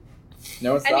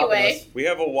No one's stopping us. We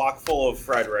have a wok full of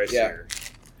fried rice here.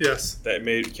 Yes. That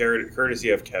made courtesy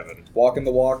of Kevin. Walking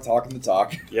the walk, talking the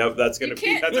talk. Yep, that's gonna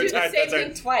be. That's do our the time. same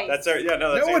thing twice. That's our. Yeah,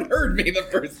 no. No one heard me the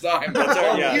first time. That's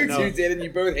our, yeah, you no. two did, and you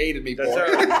both hated me for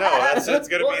That's it. that's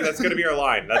gonna be our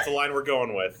line. That's the line we're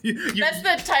going with. That's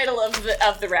the title of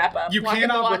the wrap up. You Walking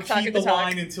cannot the walk, repeat talking the the talk.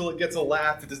 line until it gets a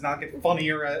laugh. It does not get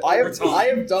funnier I over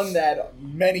time. have done that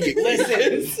many Listen,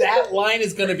 occasions. that line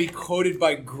is going to be quoted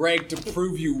by Greg to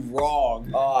prove you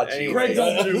wrong. Oh, Greg,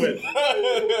 don't do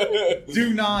it.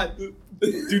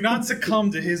 Do not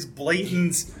succumb to his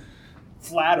blatant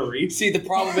flattery. See, the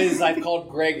problem is I've called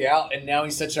Greg out, and now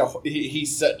he's such a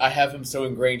I have him so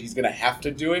ingrained he's going to have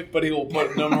to do it, but he will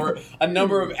put a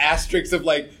number of asterisks of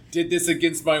like, did this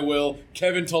against my will.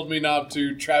 Kevin told me not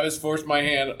to. Travis forced my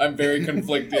hand. I'm very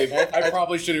conflicted. I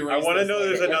probably should have. I want to know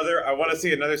there's another. I want to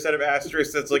see another set of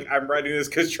asterisks that's like, I'm writing this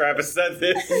because Travis said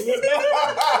this.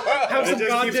 Have it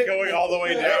just keeps going all the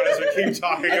way down as we keep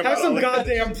talking about. Have some it.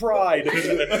 goddamn pride.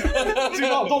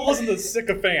 Don't listen to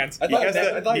sycophants.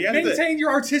 Maintain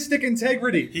your artistic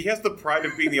integrity. He has the pride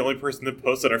of being the only person that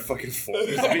posts on our fucking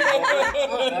forums.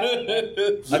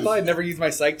 I thought I'd never use my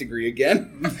psych degree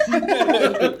again.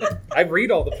 I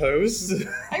read all the posts.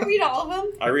 I read all of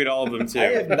them. I read all of them too. I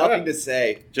have nothing to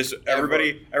say. Just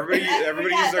everybody uses their not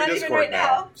even Discord right now.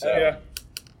 now. So. Yeah.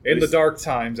 In the dark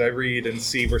times, I read and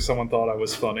see where someone thought I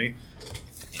was funny.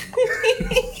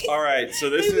 All right, so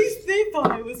this They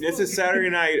thought I was is Saturday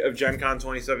night of Gen Con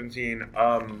 2017.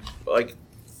 Like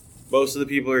most of the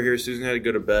people are here. Susan had to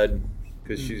go to bed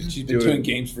because she's been doing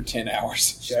games for 10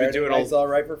 hours. She's been doing It's all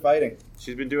right for fighting.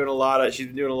 She's been doing a lot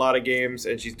of games,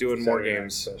 and she's doing more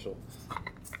games. Special.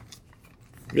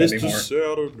 Mr.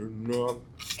 Saturday Night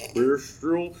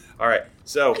Special. All right,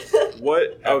 so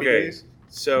what? Okay, days.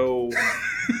 so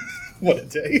What a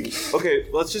day. okay,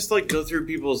 let's just like go through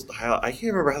people's. I can't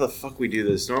remember how the fuck we do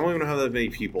this. Normally, we don't have that many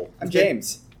people. I'm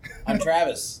James. I'm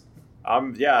Travis.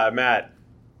 I'm Matt.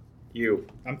 You,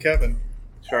 I'm Kevin.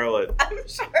 Charlotte. I'm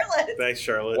Charlotte. Thanks,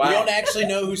 Charlotte. We don't actually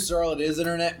know who Charlotte is,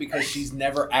 Internet, because she's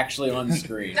never actually on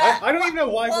screen. I don't even know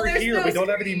why Well, we're there's here. no We don't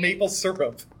have any screen. maple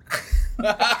syrup.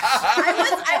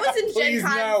 I was in Please Gen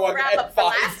no, Con I've wrap had up for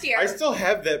five. last year. I still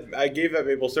have that. I gave that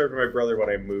maple syrup to my brother when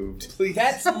I moved.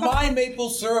 That's my maple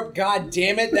syrup, god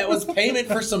damn it. That was payment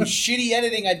for some shitty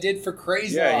editing I did for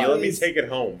Crazy Yeah, you let me Eyes. take it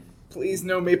home. Please,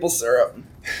 no maple syrup.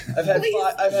 I've had Please,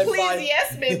 five.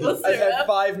 yes, maple I've had syrup.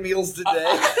 5 meals today.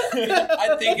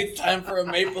 I think it's time for a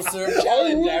maple syrup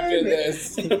challenge after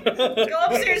this. Go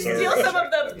upstairs, steal some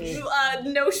of the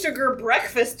no sugar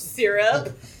breakfast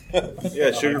syrup.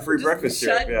 Yeah, sugar-free breakfast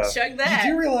syrup. Yeah. Chug You that.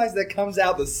 do realize that comes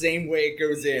out the same way it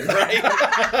goes in, right?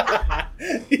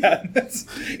 Yeah,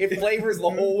 It flavors the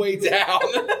whole way down.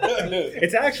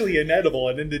 it's actually inedible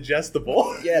and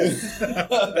indigestible. Yes.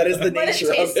 That is the But it nature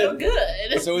of tastes it. so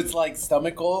good. So it's like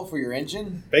stomach oil for your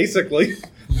engine? Basically.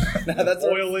 That's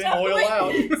Oil in, oil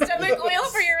out. Stomach oil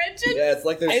for your engine? Yeah, it's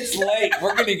like those. It's late.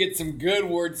 We're going to get some good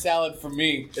word salad from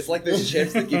me. It's like those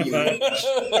chips that give you.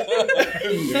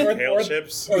 Kale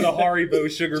chips. Or the Haribo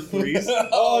sugar freeze.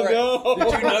 Oh no!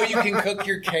 Did you know you can cook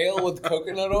your kale with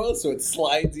coconut oil so it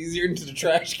slides easier into the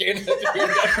trash can?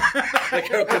 The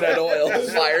coconut oil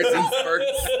fires and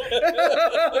spurts.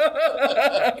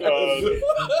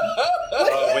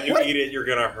 When you eat it, you're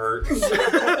gonna hurt.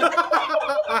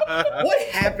 What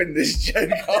happened this Gen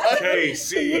Con?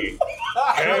 KC.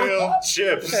 Kale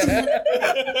chips.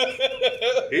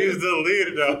 He's the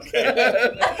leader.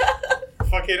 Okay.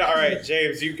 Fucking all right,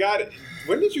 James. You got it.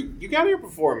 When did you got here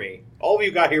before me? All of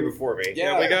you got here before me.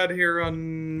 Yeah, we got here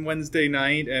on Wednesday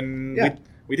night, and Yeah.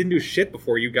 we didn't do shit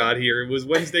before you got here. It was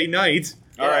Wednesday night.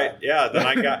 All right. Yeah. Then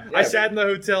I got. I sat in the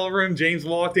hotel room. James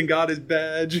walked and got his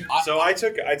badge. So I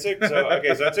took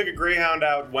a Greyhound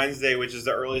out Wednesday, which is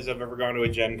the earliest I've ever gone to a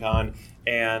Gen Con,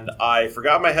 and I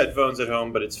forgot my headphones at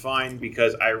home, but it's fine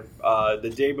because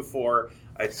the day before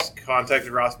I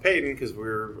contacted Ross Payton because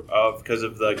because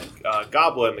of the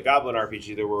Goblin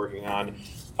RPG that we're working on.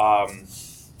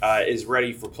 Is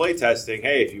ready for playtesting.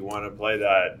 Hey, if you want to play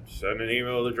that, send an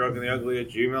email to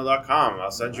drunkentheugly@gmail.com. I'll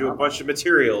send you a bunch of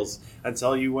materials and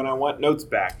tell you when I want notes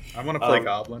back. I want to play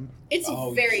Goblin. It's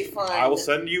very fun. I will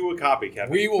send you a copy,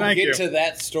 Kevin. We will Thank get you. to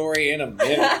that story in a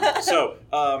minute. So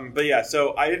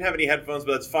I didn't have any headphones,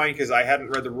 but that's fine because I hadn't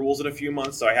read the rules in a few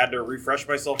months, so I had to refresh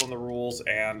myself on the rules,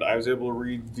 and I was able to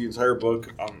read the entire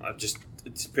book.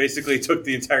 It basically took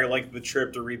the entire length of the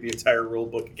trip to read the entire rule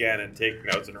book again and take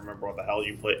notes and remember how the hell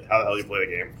you play the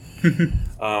game.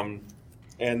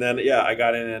 And then I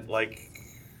got in at like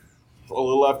a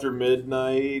little after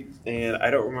midnight, and I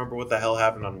don't remember what the hell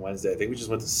happened on Wednesday. I think we just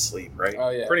went to sleep, right? Oh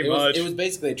yeah, Pretty much. It was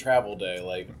basically a travel day.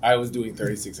 Like I was doing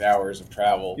 36 hours of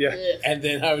travel. Yeah. And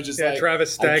then I was just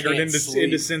Travis I staggered can't into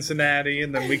sleep. Cincinnati,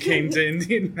 and then we came to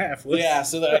Indianapolis. Yeah,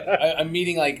 so I'm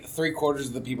meeting like 3/4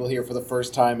 of the people here for the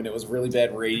first time, and it was really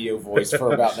bad radio voice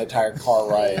for about an entire car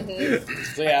ride.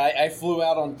 So yeah, I flew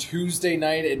out on Tuesday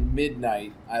night at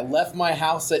midnight. I left my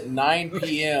house at 9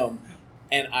 p.m.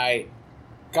 and I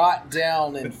got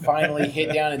down and finally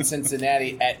hit down in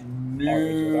Cincinnati at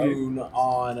noon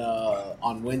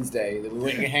on Wednesday. Then we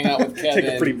went and hang out with Kevin,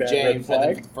 Take a pretty bad James, red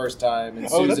flag. for the first time, and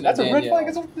Oh, Susan that's a and red Danielle.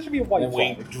 flag. That should be a white Then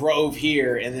we flag. drove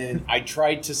here, and then I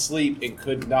tried to sleep and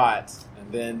could not. And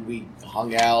then we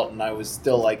hung out, and I was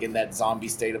still like in that zombie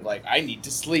state of like, I need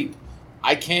to sleep.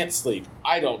 I can't sleep.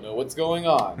 I don't know what's going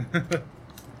on.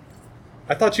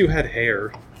 I thought you had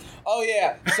hair. Oh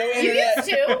yeah. So You used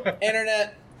to.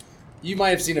 internet. You might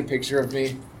have seen a picture of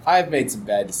me. I've made some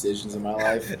bad decisions in my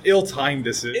life. Ill-timed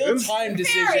decisions. Ill-timed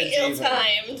decisions. Very even.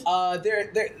 ill-timed.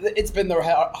 It's been the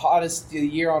hottest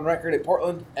year on record at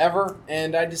Portland ever,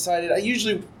 and I decided I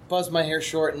usually buzz my hair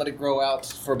short and let it grow out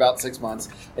for about 6 months.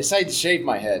 I decided to shave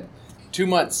my head. 2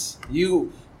 months.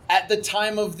 At the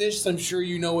time of this, I'm sure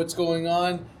you know what's going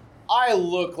on. I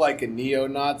look like a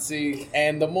neo-Nazi,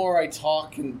 and the more I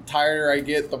talk and tireder I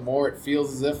get, the more it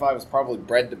feels as if I was probably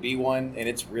bred to be one, and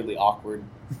it's really awkward.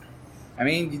 I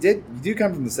mean, you do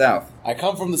come from the South. I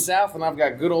come from the South, and I've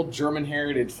got good old German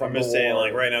heritage from I'm the just saying, war.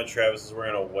 like right now, Travis is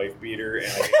wearing a wife beater,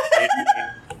 and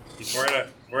he's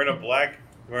wearing a black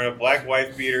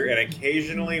wife beater, and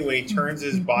occasionally when he turns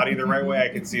his body the right way, I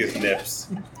can see his nips.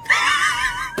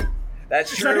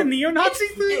 That's Is that a true. neo-Nazi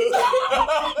thing? No,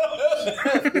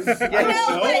 but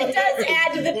it does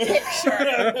add to the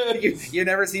picture. You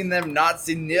never seen them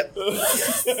Nazi nip? The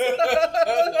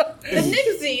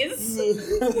Nixies.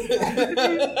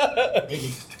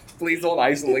 Please don't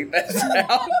isolate that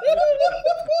sound.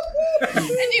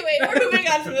 Anyway, we're moving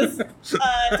on to this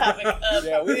topic of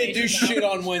Yeah, we didn't do shit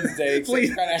on Wednesday. except Please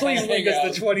kinda hang link us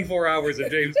out. to 24 hours of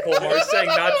James Colmar saying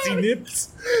Nazi nips.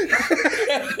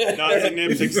 Nazi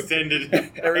nips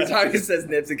extended. Every time he says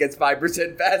nips, it gets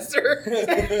 5% faster.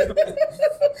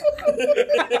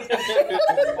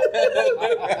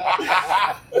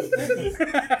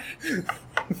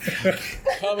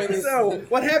 Coming this- So,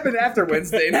 what happened after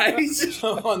Wednesday night?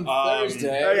 on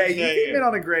Thursday. Okay, you came in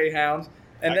on a Greyhound,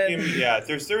 and then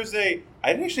There's Thursday.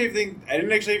 I didn't actually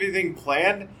have anything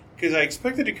planned because I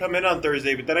expected to come in on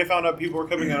Thursday, but then I found out people were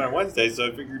coming in on Wednesday, so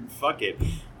I figured, fuck it,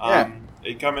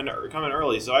 it come in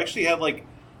early. So I actually had like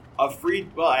a free.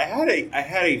 Well, I had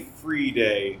a free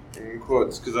day in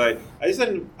quotes because I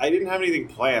didn't have anything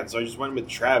planned, so I just went with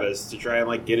Travis to try and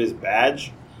like get his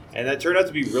badge, and that turned out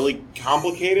to be really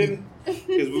complicated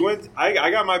because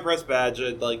I got my press badge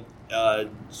at like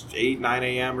 8, 9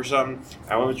 a.m. or something.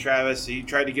 I went with Travis. He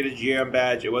tried to get a GM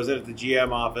badge. It wasn't at the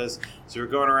GM office. So we're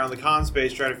going around the con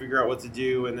space trying to figure out what to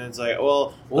do. And then it's like,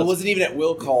 Well, it wasn't even at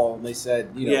Will Call, and they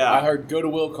said, Yeah. I heard go to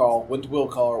Will Call, went to Will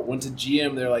Call, went to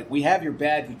GM. They're like, we have your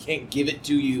badge, we can't give it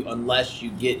to you unless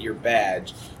you get your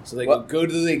badge. So they go to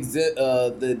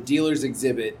the dealer's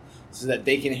exhibit so that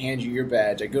they can hand you your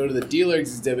badge. I go to the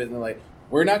dealer's exhibit, and they're like,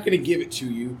 we're not going to give it to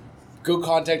you. Go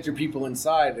contact your people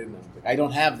inside, and I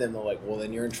don't have them. They're like, well,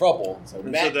 then you're in trouble. So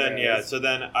Travis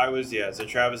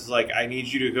is like, I need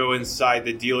you to go inside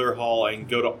the dealer hall and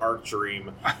go to Arc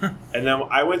Dream. And then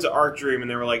I went to Arc Dream, and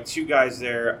there were like two guys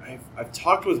there. I've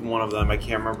talked with one of them. I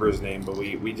can't remember his name, but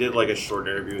we did like a short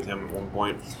interview with him at one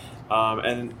point.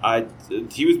 And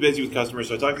he was busy with customers,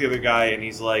 so I talked to the other guy, and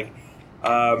he's like,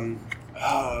 I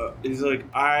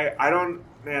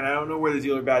don't know where the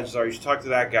dealer badges are. You should talk to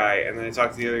that guy. And then I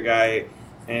talked to the other guy,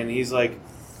 and he's like,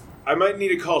 I might need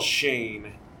to call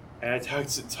Shane. And I talked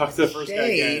to the first guy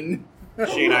again.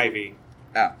 Shane Ivey.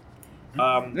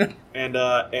 Oh.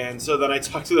 And so then I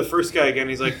talked to the first guy again.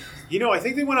 He's like, I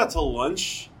think they went out to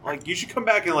lunch. Like, you should come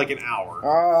back in like an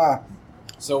hour.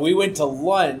 So we went to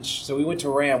lunch. So we went to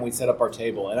RAM. We set up our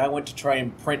table, and I went to try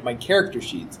and print my character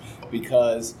sheets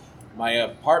because my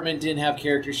apartment didn't have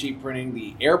character sheet printing.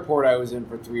 The airport I was in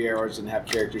for 3 hours didn't have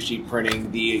character sheet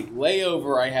printing. The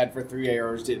layover I had for 3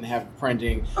 hours didn't have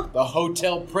printing. The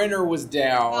hotel printer was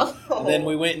down. Oh. And then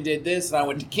we went and did this, and I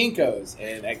went to Kinko's.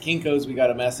 And at Kinko's, we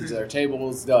got a message that our table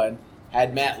was done.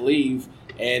 Had Matt leave,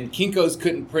 and Kinko's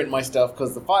couldn't print my stuff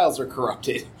because the files are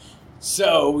corrupted.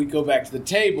 So we go back to the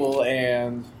table,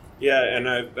 and Yeah,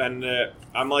 and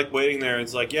I'm like waiting there. And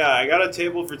it's like, yeah, I got a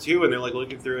table for two, and they're like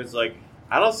looking through. It's like,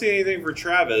 I don't see anything for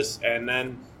Travis. And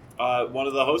then one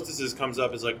of the hostesses comes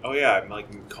up. Is like, oh yeah, I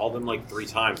like called them like 3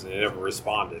 times, and they never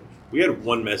responded. We had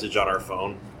one message on our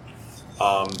phone.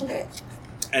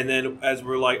 And then as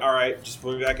we're like, all right, just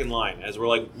put me back in line. As we're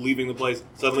like leaving the place,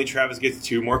 suddenly Travis gets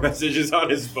 2 more messages on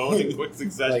his phone in quick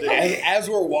succession. As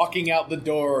we're walking out the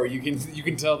door, you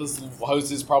can tell this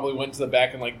hostess probably went to the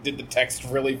back and like did the text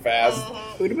really fast.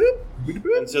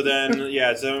 And so then we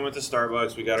went to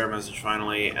Starbucks. We got our message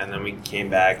finally, and then we came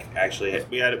back. Actually,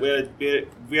 we had a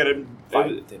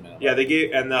 5-10 minute. yeah. They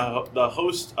gave and the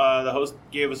host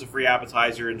gave us a free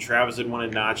appetizer, and Travis had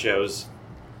wanted nachos.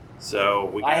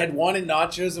 So I had wanted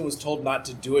nachos and was told not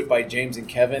to do it by James and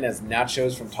Kevin, as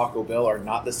nachos from Taco Bell are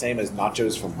not the same as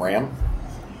nachos from Ram.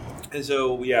 And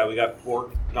so we got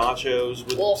pork nachos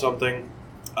with something,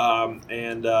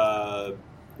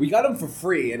 We got them for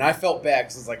free, and I felt bad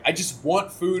because I was like, I just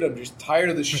want food. I'm just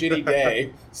tired of this shitty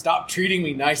day. Stop treating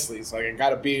me nicely. So I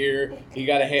got a beer, he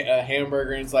got a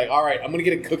hamburger, and it's like, all right, I'm going to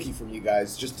get a cookie from you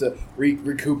guys just to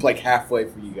recoup like halfway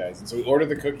for you guys. And so we ordered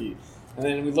the cookie, and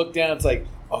then we look down, it's like,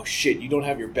 oh shit, you don't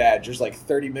have your badge. There's like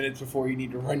 30 minutes before you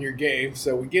need to run your game.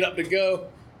 So we get up to go,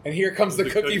 and here comes the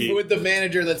cookie with the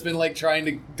manager that's been like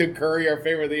trying to curry our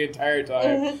favor the entire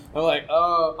time. I'm like,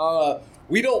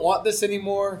 we don't want this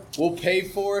anymore. We'll pay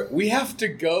for it. We have to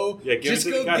go. Yeah, go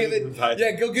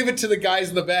give it to the guys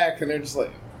in the back, and they're just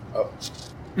like, oh.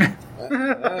 They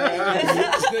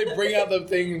bring out the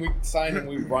thing, and we sign, and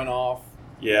we run off.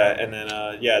 Yeah, and then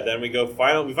then we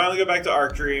finally go back to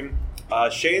Arc Dream.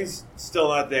 Shane's still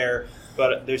not there,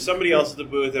 but there's somebody else at the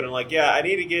booth, and I'm like, I'm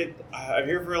here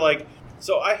for like.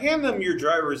 So I hand them your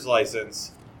driver's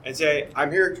license and say,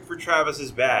 I'm here for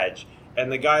Travis's badge,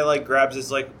 and the guy like grabs his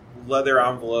like leather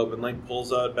envelope and like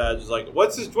pulls out a badge. He's like,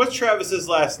 what's Travis's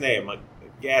last name? Like,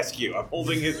 ask you. I'm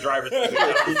holding his driver's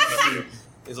license.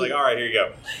 He's like, all right, here you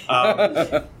go.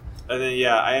 And then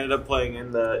I ended up playing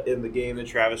in the game that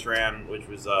Travis ran, which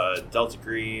was Delta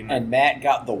Green. And Matt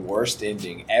got the worst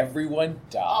ending. Everyone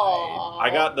died. Aww. I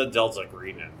got the Delta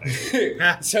Green ending.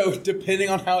 So depending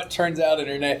on how it turns out,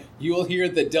 Internet, you will hear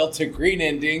the Delta Green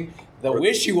ending, the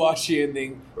wishy-washy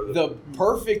ending, the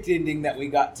perfect ending that we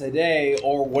got today,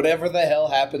 or whatever the hell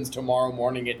happens tomorrow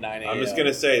morning at 9 a.m. I'm just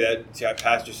gonna say that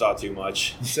Pastor saw too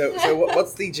much. So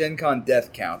what's the Gen Con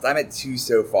death count? I'm at 2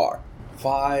 so far.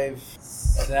 5,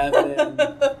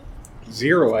 7.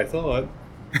 0, I thought.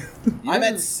 I'm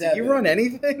at 7. You run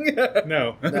anything?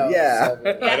 No. No, Yeah.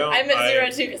 7. Yeah, I'm at 0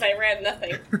 too because I ran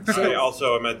nothing.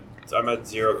 I'm at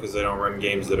 0 because I don't run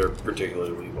games that are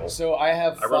particularly legal. So I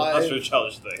have 5. I run lesser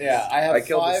challenge things. Yeah, I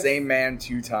killed 5. the same man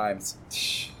 2 times.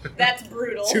 That's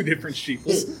brutal. 2 different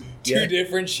sheeples. Two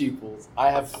different sheeples.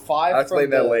 I have 5. I'll explain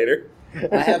that later.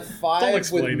 I have 5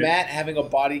 explain with it. Matt having a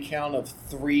body count of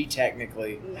 3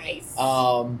 technically. Nice.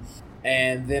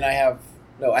 And then I have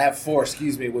 4,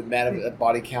 with Matt having a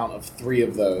body count of 3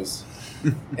 of those.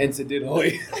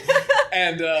 Incidentally.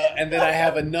 And then I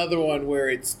have another one where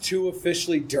it's 2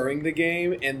 officially during the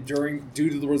game, and due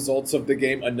to the results of the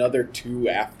game, another 2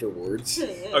 afterwards.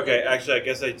 Okay, actually, I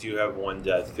guess I do have 1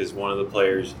 death because one of the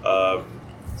players.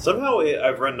 Somehow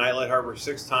I've run Nightlight Harbor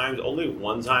 6 times. Only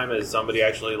 1 time has somebody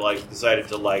actually decided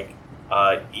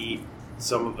to eat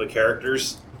some of the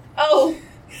characters. Oh.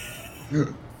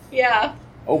 Yeah.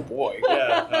 Oh boy.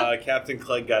 Yeah, Captain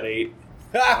Clegg got 8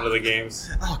 out of the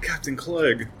games. Oh, Captain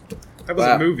Clegg. That was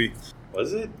Wow. a movie.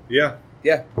 Was it? Yeah.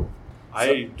 Yeah.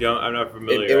 I'm not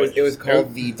familiar. It was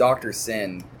called the Dr.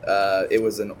 Sin. It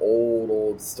was an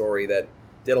old story that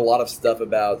did a lot of stuff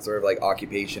about sort of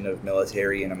occupation of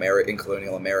military in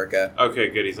colonial America. Okay,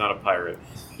 good. He's not a pirate.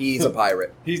 He's a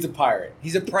pirate. He's a pirate.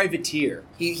 He's a privateer.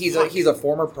 He's a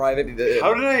former private.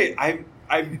 How did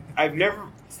I've never.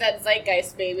 It's that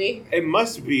zeitgeist, baby. It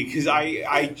must be because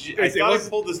I thought I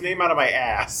pulled this name out of my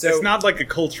ass. So- It's not like a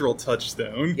cultural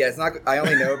touchstone. Yeah, it's not. I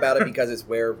only know about it because it's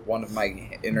where one of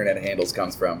my internet handles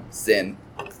comes from. Sin.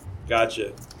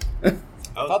 Gotcha. I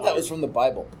thought that was from the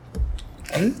Bible.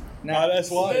 No,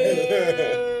 that's why.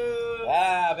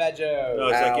 Bad joke. No,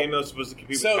 it's that Ow. game that was supposed to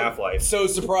compete with Half-Life. So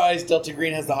surprised, Delta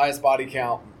Green has the highest body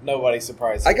count. Nobody's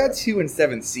surprised. I got 2 and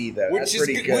 7C though. That's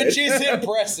pretty good. Which is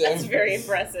impressive. That's very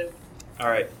impressive. All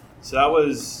right, so that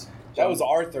was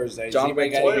our Thursday. John Anybody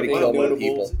Wick got told me anything to kill notable?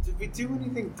 people. Did we do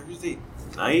anything Thursday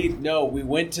night? No, we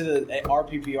went to the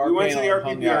RPPR. We went to the panel and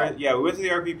hung out. RPPR. Yeah, we went to the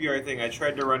RPPR thing. I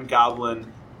tried to run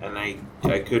Goblin, and I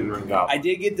couldn't run Goblin. I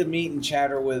did get to meet and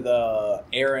chatter with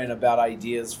Aaron about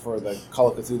ideas for the Call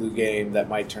of Cthulhu game that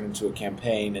might turn into a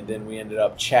campaign, and then we ended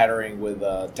up chattering with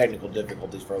technical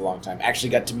difficulties for a long time. Actually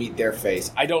got to meet their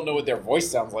face. I don't know what their voice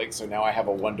sounds like, so now I have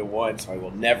a 1-to-1, so I will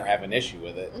never have an issue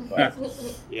with it. But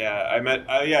Yeah, I met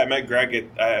Greg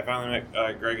I finally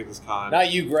met Greg at this con.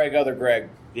 not you, Greg, other Greg.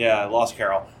 Yeah, Lost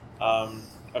Carol. I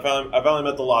finally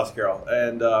met the Lost Carol,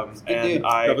 and dude.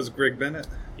 I That was Greg Bennett.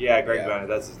 Yeah, Greg Yeah. Bennett,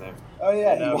 that's his name. Oh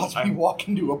yeah, he No, watched me I'm- walk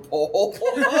into a pole.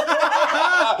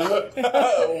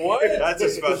 What? That's a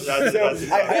special.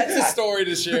 That's a story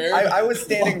to share. I was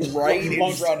standing right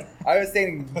in front. I was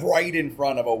standing right in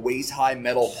front of a waist-high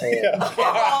metal pole, and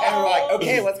we're like,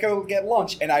 "Okay, let's go get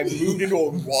lunch." And I moved into a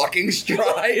walking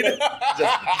stride.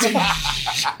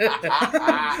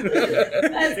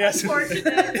 That's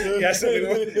unfortunate. Yeah, so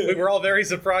we were all very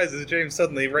surprised as James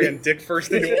suddenly ran dick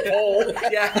first into a pole.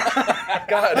 Yeah,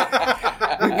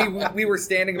 God. We were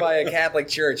standing by a Catholic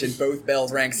church, and both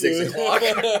bells rang 6 o'clock.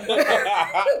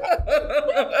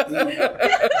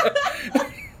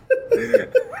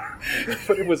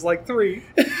 But it was like 3.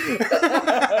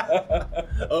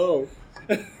 Oh.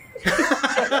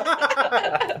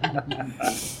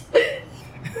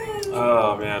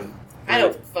 Oh man. I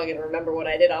don't fucking remember what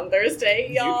I did on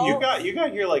Thursday, y'all. You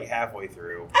got here like halfway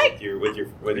through with your.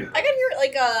 I got here at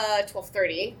like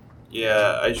 12:30,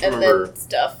 Yeah, I just and remember. then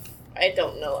stuff. I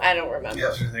don't know. I don't remember.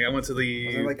 Yeah, I think I went to Was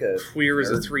there the like a Queer as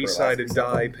a nerd 3-sided burlesque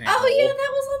die or panel. Oh yeah,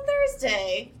 that was on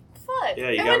Thursday. Fuck. Yeah,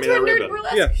 you I got went me to a that nerd ribbon.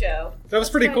 burlesque Yeah. show. That was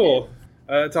pretty That's what I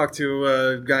cool. I talked to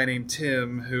a guy named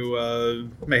Tim who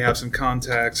may have some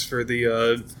contacts for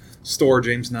the store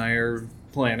James and I are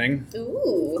planning. did.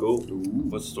 Ooh. Cool.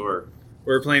 What store?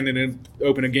 We're planning to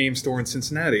open a game store in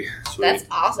Cincinnati. Sweet. That's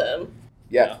awesome.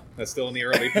 yeah. That's still in the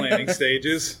early planning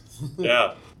stages.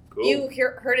 Yeah. Cool. You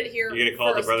heard it here. You gonna call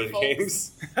it the first, Brothers folks.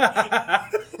 Games?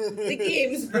 The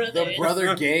Games Brothers. The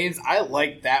Brother Games. I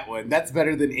like that one. That's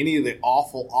better than any of the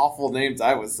awful, awful names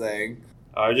I was saying.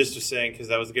 I was just saying because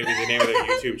that was going to be the name of their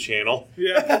YouTube channel.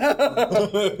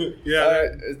 Yeah.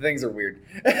 Yeah. Things are weird.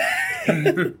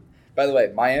 By the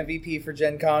way, my MVP for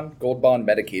Gen Con, Gold Bond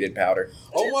medicated powder.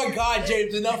 Oh my God,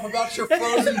 James! Enough about your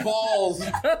frozen balls.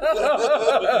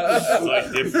 It's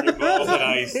like dipping your balls in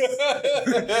ice.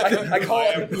 I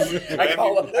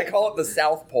call it the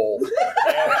South Pole.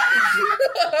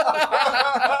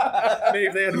 Maybe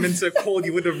if they hadn't been so cold,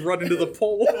 you would have run into the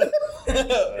pole.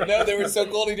 No, they were so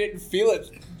cold he didn't feel it.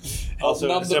 Also,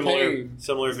 Numb the pain.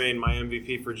 similar vein, my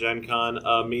MVP for Gen Con,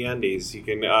 MeUndies. You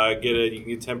can get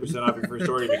 10% off your first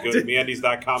order if you go to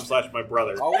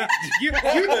MeUndies.com/mybrother. Oh, You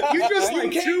just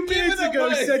like can't 2 give minutes it ago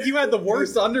away. said you had the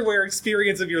worst underwear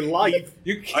experience of your life.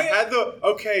 you I can't. had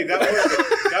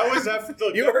that was after.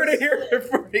 You heard it here. You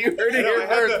heard it No, here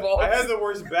first, folks. I had the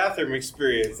worst bathroom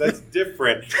experience. That's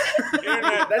different.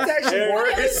 Internet. That's actually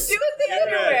Internet- worse. Do with the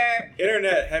underwear.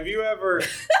 Internet, have you ever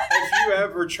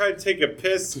tried to take a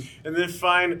piss and then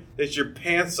find that your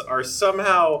pants are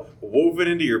somehow woven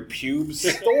into your pubes?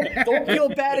 Don't feel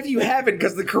bad if you haven't,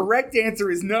 because the correct answer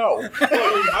is no. Look,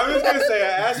 I was gonna say, I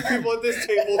asked people at this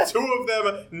table, 2 of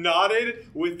them nodded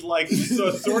with like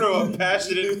sort of a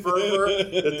passionate fervor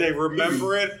that they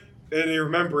remember it. And they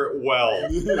remember it well.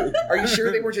 Are you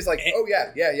sure they were just like, oh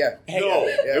yeah. No,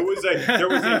 there was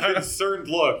a concerned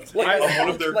look on one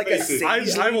of their like a faces.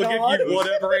 I will give you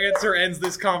whatever answer ends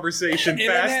this conversation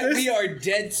Internet, fastest. we are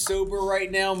dead sober right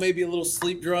now. Maybe a little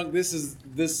sleep drunk. This is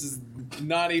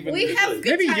not even. We have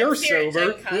good Maybe times you're here at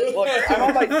sober. Gen Con. Look, I'm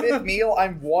on my 5th meal.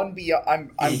 I'm one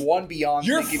beyond.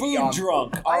 You're thinking food beyond.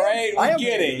 drunk. All right, I we am-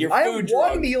 get it. You're I food am one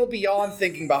drunk. meal beyond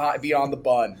thinking beyond the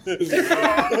bun.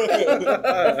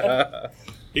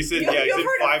 He said, You've he said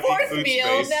heard 5 a 4th food meal.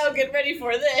 space. Now get ready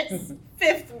for this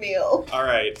 5th meal. All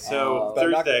right, so But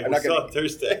I'm not- Thursday. I'm We're not still gonna- on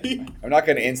Thursday. I'm not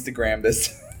going to Instagram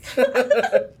this.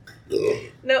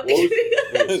 No.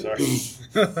 Oh, sorry.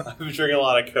 I've been drinking a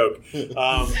lot of Coke.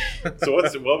 So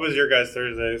what was your guys'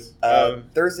 Thursdays?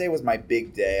 Thursday was my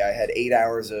big day. I had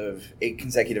 8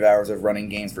 consecutive hours of running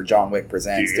games for John Wick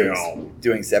Presents,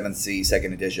 doing 7th C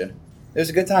 2nd edition. It was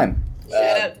a good time.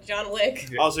 Shout out to John Wick.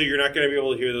 Also, you're not going to be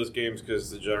able to hear those games because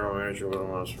the general manager wouldn't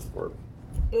let us record.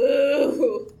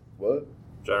 Ooh. What?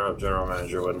 General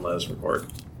manager wouldn't let us record.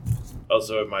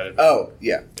 Also, it might have. Oh,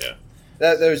 yeah. Yeah.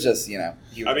 That was just, I mean,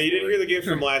 you didn't hear the games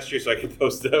from last year, so I can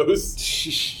post those.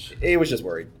 It was just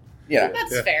worried. Yeah.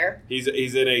 That's Yeah. fair. He's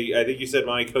in a. I think you said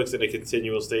Monty Cook's in a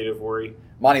continual state of worry.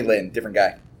 Monty Lin, different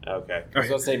guy. Okay. I was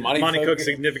gonna say Monty Cook Cook.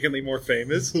 significantly more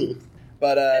famous.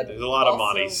 But There's a lot of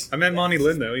Also- Monties. I met Monty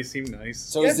Lin though. He seemed nice.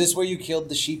 So is this where you killed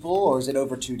the sheeple, or is it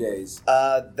over 2 days?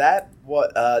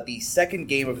 the second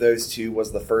game of those 2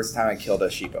 was the first time I killed a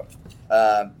sheepo.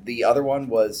 The other one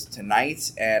was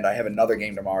tonight, and I have another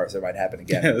game tomorrow, so it might happen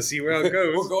again. Yeah, see where it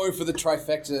We're goes. going for the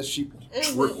trifecta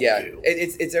sheeple. Yeah,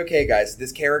 it's okay, guys.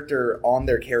 This character, on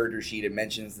their character sheet, it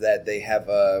mentions that they have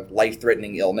a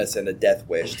life-threatening illness and a death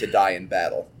wish to die in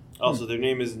battle. Also, their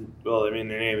name is their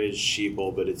name is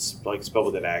Sheeple, but it's like spelled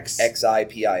with an X.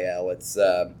 XIPIL. It's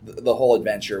the whole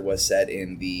adventure was set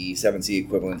in the 7th Sea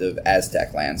equivalent of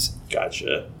Aztec lands.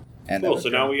 Gotcha. And Cool. So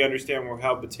now we understand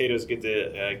how potatoes get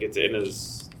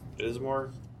to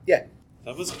Ismore. Yeah.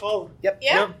 That was called. Yep.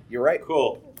 Yeah. You're right.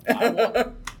 Cool.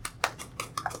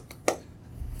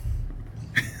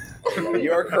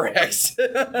 You are correct.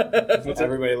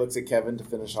 Everybody looks at Kevin to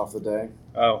finish off the day.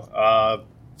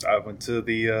 I went to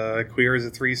the Queer as a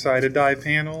Three-Sided Die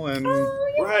panel, and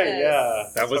Right. Yeah.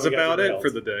 that was So we got about it derailed. for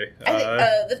the day. I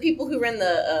think the people who ran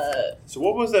the So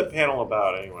what was that panel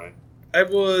about anyway? It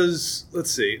was,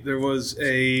 let's see,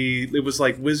 it was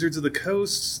like Wizards of the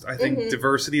Coast, I think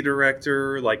Diversity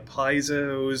Director, like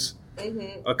Paizo's,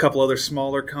 a couple other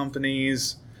smaller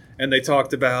companies, and they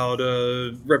talked about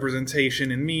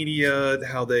representation in media,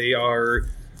 how they are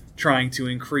trying to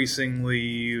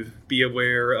increasingly be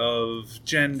aware of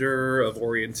gender, of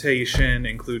orientation,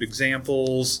 include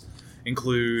examples,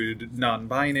 include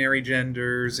non-binary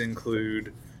genders,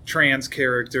 include trans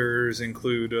characters,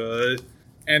 include...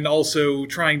 and also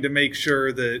trying to make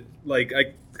sure that, like,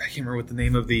 I can't remember what the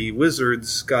name of the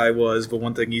Wizards guy was, but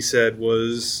one thing he said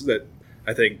was that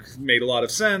I think made a lot of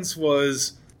sense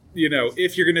was, you know,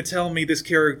 if you're going to tell me this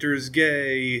character is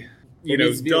gay, you know,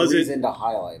 needs to be does a it... reason to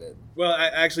highlight it. Well,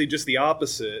 actually, just the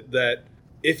opposite, that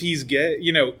if he's gay,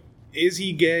 you know, is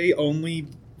he gay only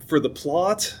for the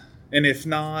plot? And if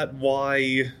not,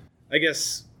 why... I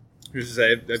guess... Just to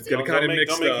say, I've got kind of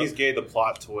mixed Don't make up. he's gay the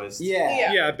plot twist.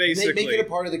 Yeah. Yeah, basically. Make it a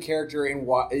part of the character, and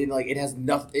why? And like it has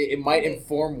nothing. It might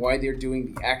inform why they're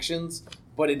doing the actions,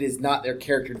 but it is not their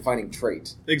character-defining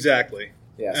trait. Exactly.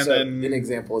 Yeah. And so then- an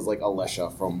example is like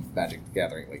Alesha from Magic the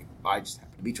Gathering. Like, I just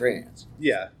happen to be trans.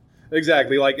 Yeah,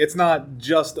 exactly. Like, it's not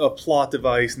just a plot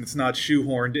device, and it's not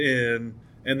shoehorned in.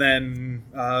 And then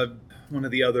one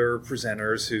of the other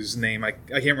presenters, whose name I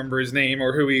can't remember his name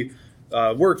or who he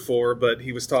worked for, but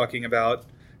he was talking about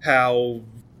how,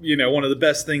 you know, one of the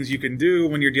best things you can do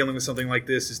when you're dealing with something like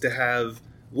this is to have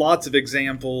lots of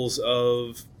examples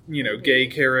of, you know, gay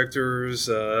characters.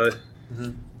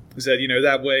 He said, you know,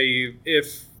 that way,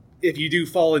 if you do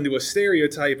fall into a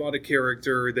stereotype on a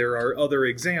character, there are other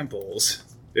examples.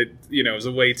 It, you know, is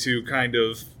a way to kind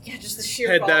of just the sheer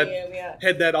head volume.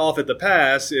 head that off at the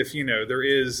pass. If, you know, there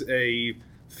is a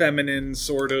feminine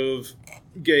sort of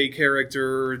gay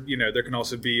character, you know, there can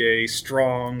also be a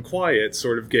strong, quiet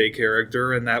sort of gay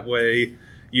character, and that way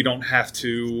you don't have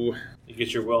to... You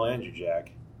get your Will and your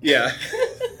Jack. Yeah.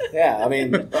 Yeah, I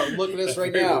mean, look at us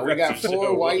right now. We got Favorite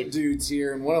 4 representative. white dudes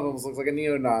here, and one of them looks like a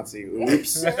neo-Nazi.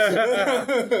 Oops.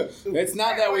 It's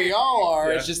not that we all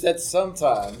are. It's just that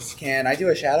sometimes. Can I do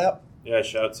a shout out? Yeah,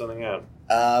 shout something out.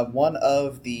 One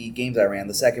of the games I ran,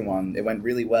 the second one, it went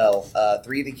really well.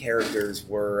 3 of the characters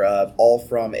were all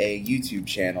from a YouTube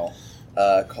channel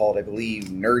called, I believe,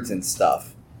 Nerds and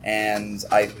Stuff. And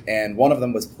one of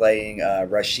them was playing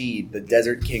Rashid, the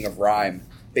Desert King of Rhyme,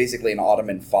 basically an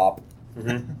Ottoman fop.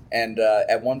 And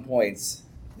at one point,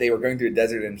 they were going through the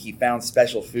desert, and he found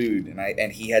special food,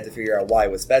 and he had to figure out why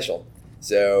it was special.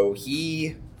 So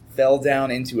he fell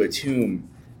down into a tomb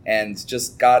and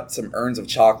just got some urns of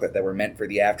chocolate that were meant for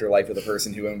the afterlife of the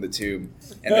person who owned the tomb.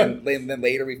 And then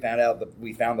later we found out that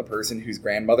we found the person whose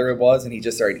grandmother it was, and he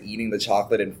just started eating the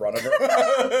chocolate in front of her.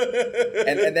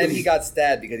 and then he got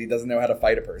stabbed because he doesn't know how to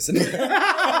fight a person. That's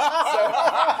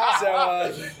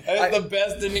the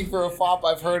best ending for a fop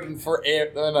I've heard in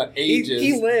ages.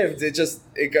 He lived.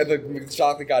 The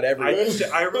chocolate got everywhere.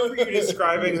 I remember you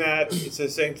describing that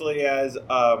succinctly as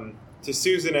to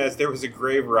Susan as there was a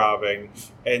grave robbing,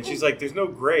 and she's like, "There's no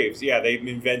graves." Yeah, they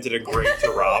invented a grave to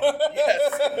rob.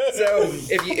 Yes. So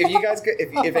if any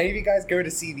of you guys go to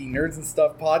see the Nerds and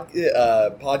Stuff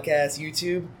podcast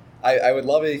YouTube, I would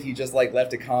love it if you just like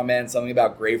left a comment, something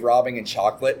about grave robbing and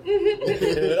chocolate.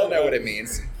 They'll know what it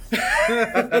means.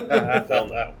 They'll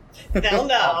know. They'll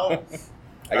know.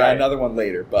 I got another one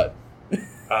later, but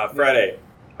Friday.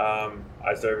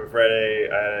 I started with Friday.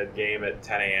 I had a game at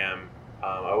 10 a.m.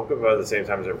 I woke up about the same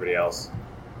time as everybody else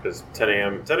because 10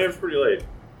 a.m. is pretty late.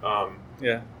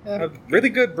 Yeah. A really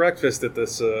good breakfast at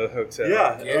this hotel.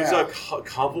 Yeah, it was a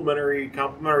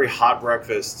complimentary hot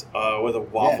breakfast with a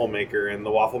waffle maker, and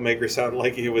the waffle maker sounded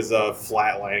like it was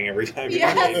flatlining every time it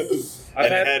made.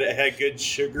 And it had good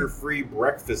sugar-free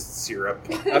breakfast syrup.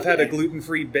 I've had a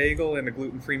gluten-free bagel and a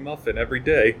gluten-free muffin every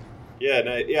day.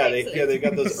 They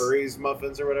got those Uri's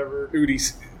muffins or whatever.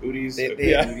 Udis.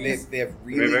 they have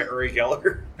really Uri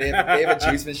Geller. they have a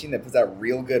juice machine that puts out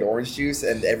real good orange juice,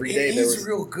 and every day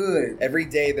real good. Every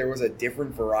day there was a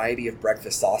different variety of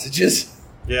breakfast sausages.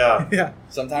 Yeah. Yeah.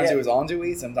 Sometimes it was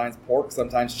andouille, sometimes pork,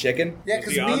 sometimes chicken. Yeah, Was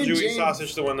because the me and andouille James...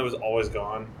 sausage the one that was always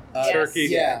gone? Turkey.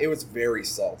 Yeah. It was very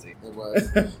salty. It was.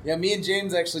 Yeah, me and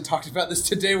James actually talked about this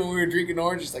today when we were drinking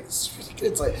orange. It's like, this is really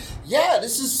good. It's like, yeah,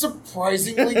 this is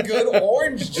surprisingly good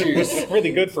orange juice.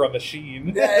 Really good for a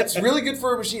machine. Yeah, it's really good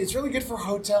for a machine. It's really good for a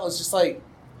hotel. It's just like,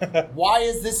 why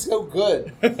is this so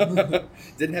good?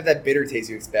 Didn't have that bitter taste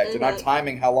you expect, and I'm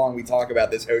timing how long we talk about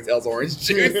this hotel's orange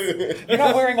juice. You're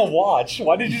not wearing a watch.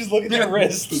 Why did you just look at your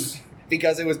wrists?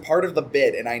 Because it was part of the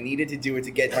bit, and I needed to do it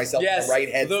to get myself in the right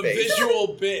headspace. the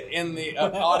visual bit in the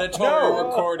auditory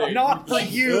recording. Not for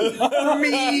you, for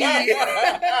me.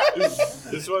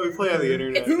 This is why we play on the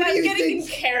internet. It's not getting in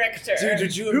character. Dude,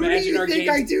 did you Who do imagine you our think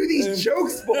game? I do these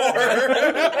jokes for?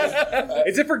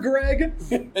 Is it for Greg?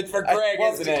 It's for Greg,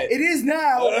 Well, isn't it? It is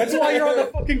now. That's why you're on the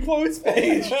fucking quotes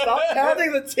page. Stop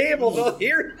pounding the table. They'll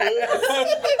hear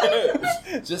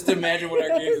that. Just imagine what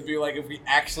our games would be like if we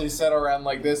actually sat around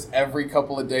like this every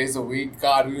couple of days a week.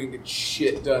 God, we would get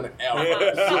shit done out.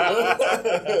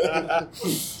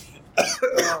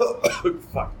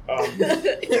 Fuck.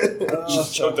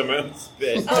 Just choked him in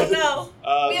spit. Oh no.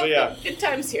 So yeah. Good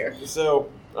times here. So,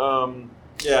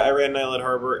 yeah, I ran Nightlight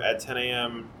Harbor at 10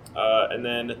 a.m. And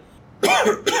then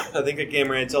I think the game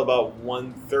ran until about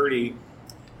 1:30.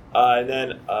 And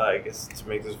then, I guess to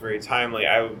make this very timely,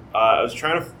 I was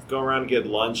trying to go around and get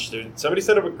lunch. Somebody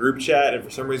set up a group chat, and for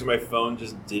some reason my phone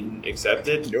just didn't accept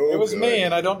it. No It was good. me,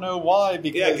 and I don't know why.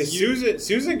 Yeah, because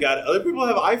Susan got it. Other people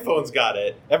have iPhones got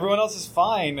it. Everyone else is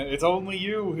fine. It's only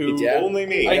you who. Yeah. Only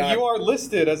me. And you are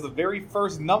listed as the very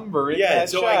first number in Yeah, that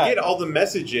so chat. I get all the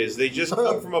messages. They just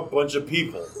come from a bunch of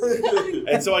people.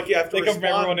 And so I have to They come from respond.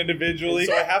 everyone individually.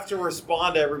 So I have to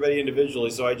respond to everybody individually.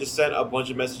 So I just sent a bunch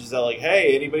of messages out like,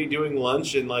 hey, anybody doing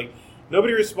lunch? And like,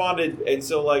 nobody responded. And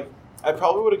so like, I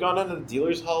probably would have gone down to the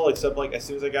dealer's hall, except like as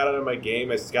soon as I got out of my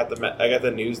game, I got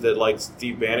the news that like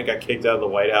Steve Bannon got kicked out of the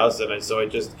White House. And so I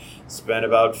just spent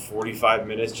about 45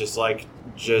 minutes just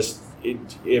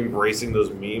embracing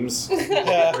those memes.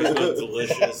 Yeah. Those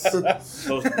delicious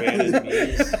post-Bannon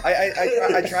memes.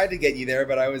 I tried to get you there,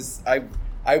 but I was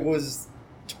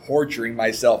torturing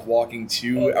myself walking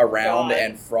around God.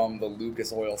 and from the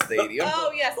Lucas Oil Stadium.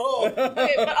 Oh yes.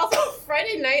 Okay, but also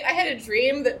Friday night, I had a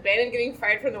dream that Bannon getting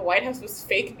fired from the White House was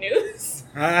fake news.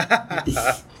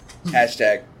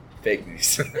 Hashtag fake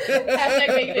news. Hashtag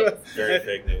fake news. Very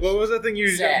fake news. What was that thing you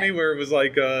showed Sad. me where it was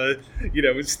like,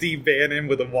 Steve Bannon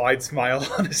with a wide smile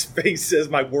on his face says,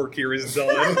 "My work here is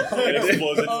done." It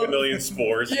explodes into a million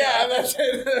spores. Yeah, that's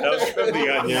it. That was from The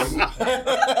Onion.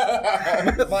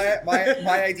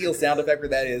 my ideal sound effect for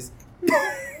that is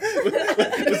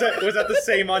was that the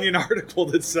same Onion article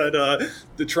that said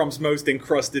the Trump's most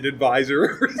encrusted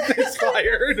advisor is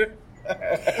fired? I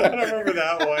don't remember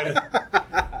that one.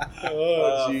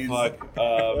 oh jeez. Fuck.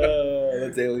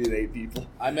 Let's alienate people.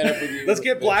 I met up with you. Let's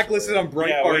get blacklisted on Yeah,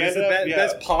 Breitbart. we It's the ended up-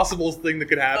 best possible thing that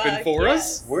could happen Fuck for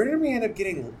yes. us. Where did we end up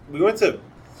getting? We went to.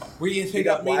 We ended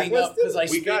got up meeting up because I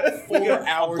We spent got- 4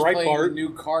 hours Breitbart. playing the new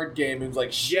card game and was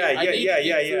like, shit, I need Yeah. to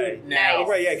eat food now. Oh,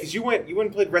 right, yeah, because you went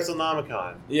and played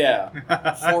WrestleNomicon. Yeah,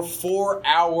 for 4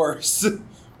 hours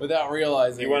without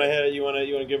realizing. You want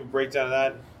to give a breakdown of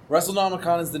that?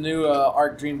 WrestleNomicon is the new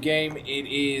Art Dream game. It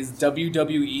is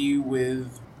WWE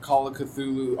with Call of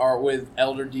Cthulhu, or with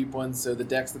Elder Deep Ones. So the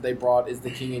decks that they brought is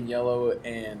the King in Yellow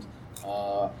and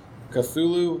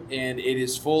Cthulhu, and it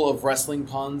is full of wrestling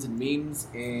puns and memes,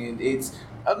 and it's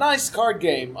a nice card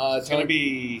game. It's going to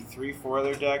be 3-4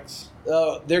 other decks.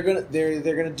 They're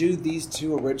gonna do these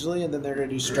two originally, and then they're gonna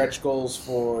do stretch goals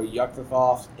for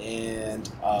Yuktathoth and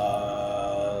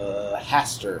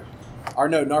Haster, or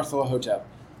no, Narthula Hotep.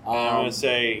 I'm going to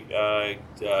say,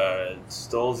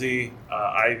 Stolzy,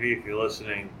 Ivy, if you're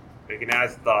listening, make an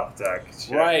Azathoth deck.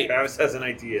 Right. Travis has an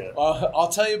idea. I'll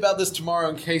tell you about this tomorrow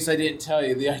in case I didn't tell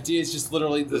you. The idea is just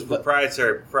literally This is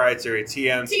proprietary,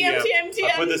 TM.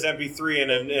 I put this MP3 in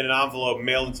an envelope,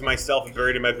 mailed it to myself, and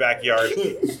buried it in my backyard.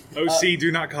 OC,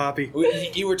 do not copy.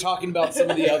 You were talking about some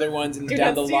of the other ones, and Do down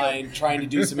not the steal. line, trying to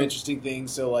do some interesting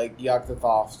things. So, like,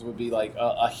 Yuktathoth would be like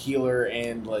a healer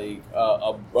and like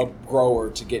a grower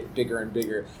to get bigger and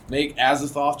bigger. Make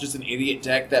Azathoth just an idiot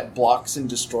deck that blocks and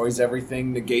destroys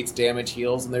everything, negates damage,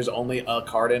 heals, and there's only a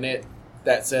card in it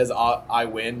that says I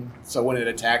win. So when it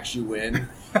attacks, you win.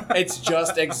 It's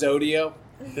just Exodia.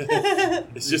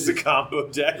 It's just a combo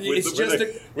deck where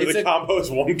the combo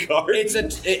is one card.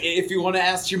 If you want to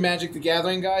ask your Magic the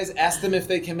Gathering guys, ask them if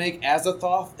they can make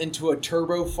Azathoth into a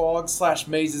Turbo Fog /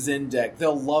 Mazes In deck.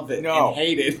 They'll love it No. and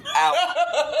hate it. Out.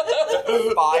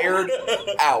 Fired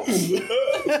out.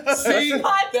 See,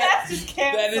 Podcast is canceled.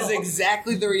 that is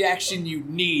exactly the reaction you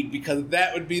need, because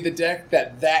that would be the deck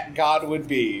that god would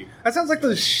be. That sounds like the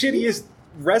shittiest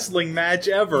wrestling match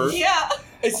ever. Yeah.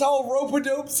 It's all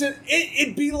rope-a-dopes, and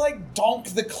it'd be like Donk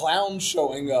the Clown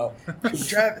showing up.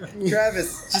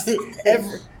 Travis, just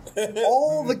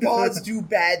all the gods do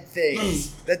bad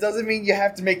things. That doesn't mean you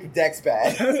have to make the decks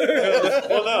bad.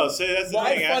 Well, no. So that's the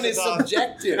My thing. fun is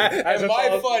subjective, and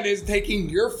my fun is taking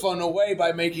your fun away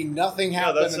by making nothing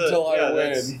happen until I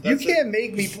win. You can't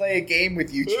make me play a game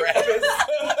with you, Travis.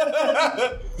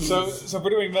 So we're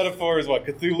doing metaphors. What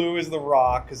Cthulhu is the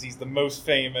Rock because he's the most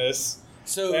famous.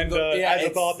 So And as a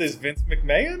thought, there's Vince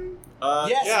McMahon.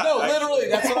 Literally,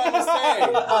 that's what I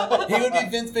was saying. He would be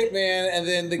Vince McMahon, and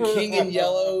then the King in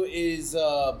Yellow is,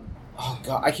 I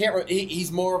can't remember.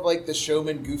 He's more of like the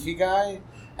showman goofy guy.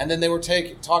 And then they were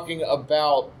talking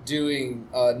about doing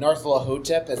Narthla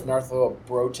Hotep as Narthla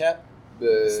Brotep.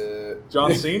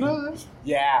 John Cena?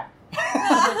 Yeah.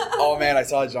 Oh man, I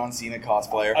saw a John Cena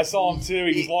cosplayer. I saw him too.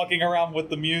 He was walking around with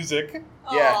the music.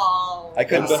 Yeah. Oh. I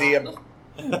couldn't see him.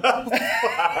 But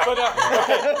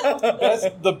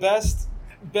the best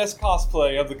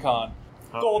cosplay of the con.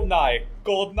 GoldenEye,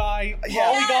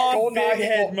 Polygon, big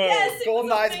head mode. Yes,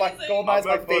 GoldenEye's my favorite I'm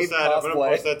gonna post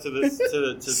cosplay. that to this.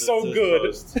 So to this good.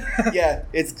 post. Yeah,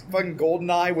 it's fucking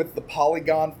GoldenEye with the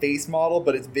polygon face model,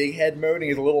 but it's big head mode and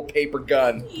he's a little paper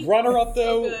gun. Runner up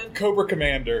though, good. Cobra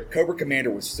Commander. Cobra Commander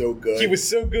was so good. He was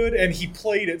so good and he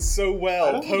played it so I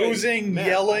well, don't think posing, man.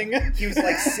 yelling. He was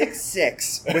like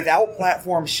 6'6", without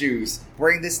platform shoes,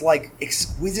 wearing this like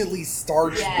exquisitely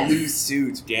starched Yes. blue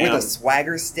suit Damn. with a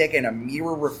swagger stick and a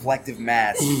mirror reflective mask.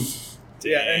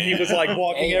 Yeah, and he was like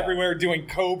walking Yeah. everywhere doing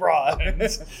Cobra.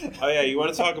 Oh yeah, you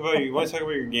want to talk about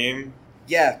your game?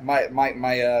 Yeah, my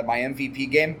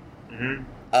MVP game,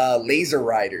 Mm-hmm. Laser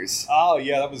Riders. Oh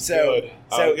yeah, that was So- good.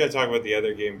 I was gonna talk about the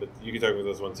other game, but you can talk about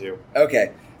this one too.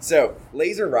 Okay, so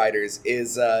Laser Riders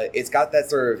is it's got that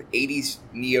sort of 80s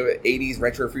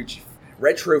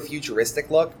retro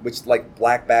futuristic look, which is like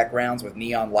black backgrounds with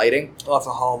neon lighting. Lots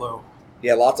of hollow.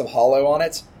 Yeah, lots of hollow on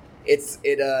it.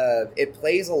 It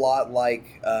plays a lot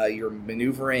like you're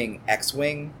maneuvering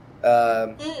X-wing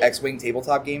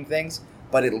tabletop game things,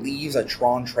 but it leaves a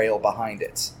Tron trail behind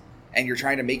it. And you're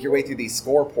trying to make your way through these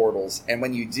score portals, and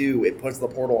when you do, it puts the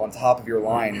portal on top of your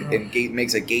line and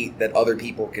makes a gate that other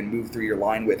people can move through your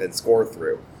line with and score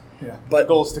through. Yeah. But the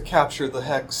goal is to capture the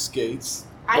hex gates.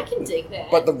 I can dig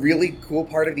that. But the really cool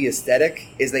part of the aesthetic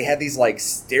is they have these like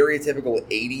stereotypical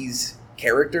 80s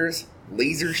characters.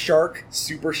 Laser Shark,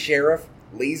 Super Sheriff,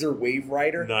 Laser Wave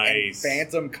Rider, Nice. and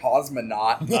Phantom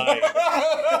Cosmonaut. Nice.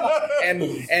 and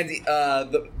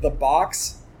the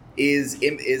box is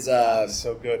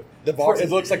So good. the box It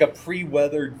is, looks like a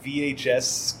pre-weathered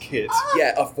VHS kit.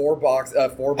 yeah, a four box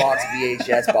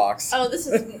VHS box. Oh, this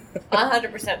is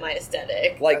 100% my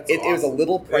aesthetic. Like That's it was a awesome.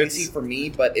 little pricey It's- for me,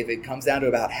 but if it comes down to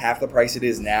about half the price it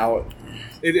is now,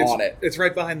 It's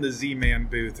right behind the Z-Man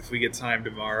booth if we get time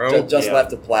tomorrow. just Yeah.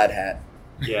 left a plaid hat.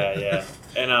 Yeah.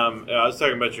 And I was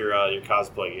talking about your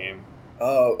cosplay game.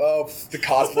 Oh, the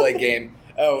cosplay game.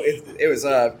 Oh, it was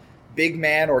Big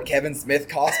Man or Kevin Smith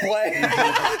cosplay.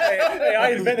 Hey,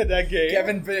 I invented that game.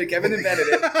 Kevin invented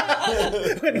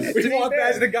it. We walked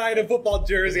past the guy in a football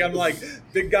jersey. I'm like,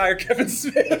 big guy or Kevin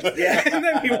Smith? Yeah. And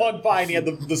then he walked by and he had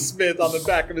the Smith on the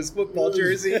back of his football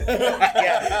jersey.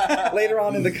 Yeah. Later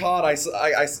on in the con,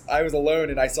 I was alone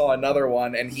and I saw another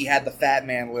one, and he had the Fat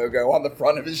Man logo on the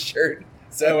front of his shirt.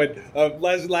 So So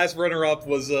last runner up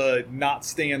was not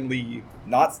Stan Lee.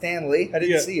 not Stan Lee. I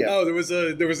didn't see him. Oh, there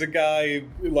was a guy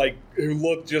like who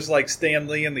looked just like Stan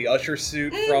Lee in the Usher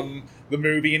suit from the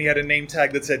movie, and he had a name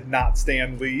tag that said "Not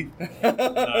Stan Lee." Nice.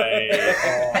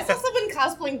 I saw someone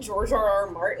cosplaying George R.R.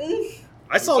 Martin.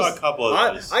 I saw a couple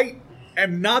of those. I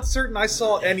am not certain I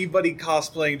saw anybody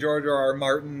cosplaying George R.R.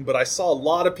 Martin, but I saw a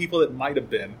lot of people that might have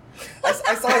been.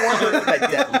 I saw one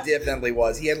that definitely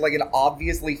was. He had like an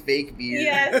obviously fake beard.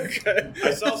 Yes.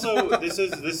 It's also this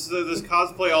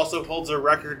cosplay also holds a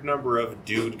record number of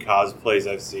dude cosplays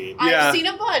I've seen. Yeah. I've seen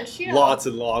a bunch, yeah. Lots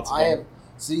and lots. Of I them. have.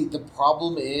 See, the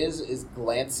problem is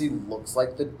Glancy looks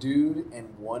like the dude and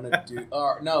one a dude.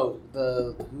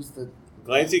 Who's the?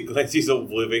 Glancy's a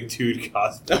living dude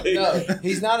cosplay. No,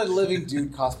 he's not a living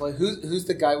dude cosplay. Who's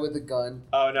the guy with the gun?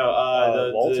 Oh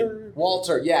no, Walter.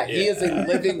 Walter. Yeah, he is a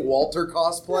living Walter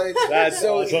cosplay. That's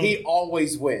so awesome. he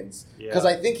always wins because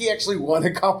Yeah. I think he actually won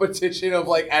a competition of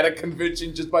like at a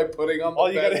convention just by putting on. All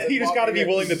you just got to be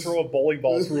willing to throw a bowling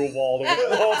ball through a wall to win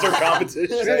the Walter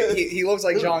competition. He looks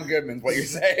like John Goodman. What you're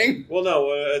saying? Well, no.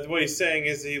 What he's saying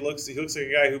is he looks like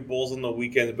a guy who bowls on the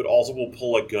weekends, but also will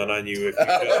pull a gun on you if you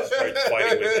just start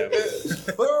fighting with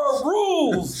him. There are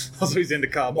rules. Also, he's into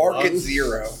combat. Market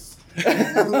zero.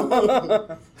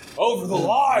 Over the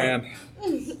line.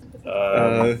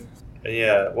 Man.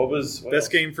 Yeah, what else?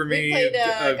 Best game for me. We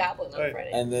played Goblin on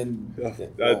Friday. And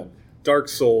then Dark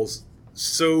Souls,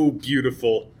 so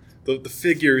beautiful. The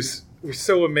figures were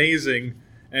so amazing,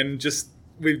 and just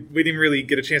we didn't really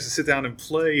get a chance to sit down and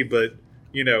play. But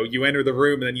you enter the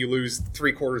room and then you lose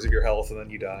 3/4 of your health and then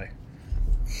you die.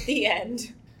 The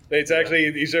end. It's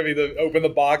actually he showed me open the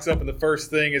box up and the first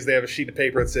thing is they have a sheet of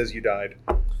paper that says you died.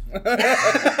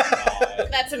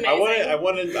 That's amazing. I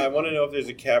want to know if there's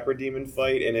a Capra Demon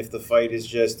fight, and if the fight is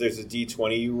just there's a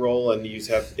D20 you roll, and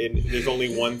there's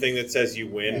only one thing that says you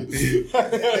win.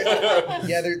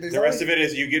 Yeah, there's The rest of it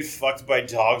is you get fucked by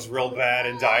dogs real bad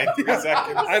and die in 3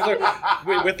 seconds.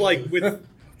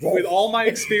 With all my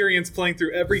experience playing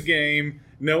through every game,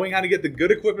 knowing how to get the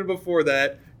good equipment before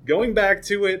that, going back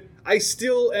to it, I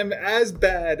still am as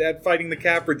bad at fighting the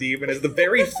Capra Demon as the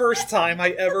very first time I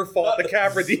ever fought the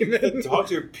Capra Demon.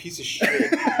 Dogs are a piece of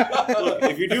shit. Look,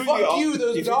 if you're doing fuck you,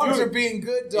 those dogs are being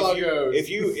good doggos. If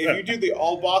you do the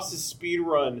all bosses speed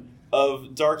run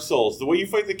of Dark Souls, the way you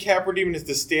fight the Capra Demon is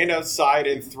to stand outside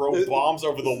and throw bombs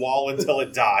over the wall until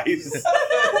it dies.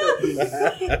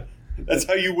 That's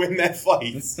how you win that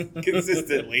fight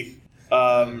consistently.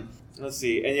 Let's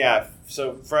see, and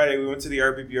so Friday we went to the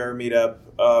RPPR meetup.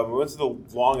 We went to the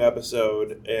long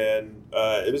episode, and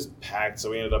it was packed, so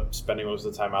we ended up spending most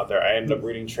of the time out there. I ended up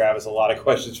reading Travis a lot of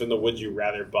questions from the Would You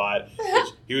Rather bot, which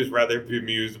he was rather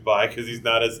bemused by because he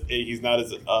doesn't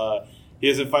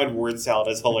find word salad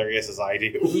as hilarious as I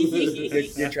do.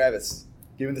 Dear Travis,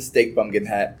 give him the steak bunkin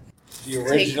hat. The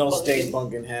original steak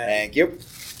bunkin hat. Thank you.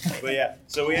 But yeah,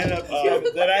 so we ended up.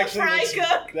 That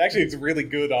actually it's really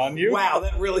good on you. Wow,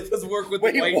 that really does work with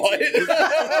Wait, the white what?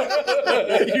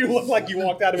 You look like you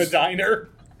walked out of a diner.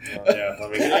 Yeah,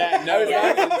 let me get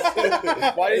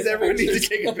Why does everyone need to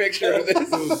take a picture of this?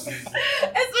 Especially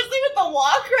with the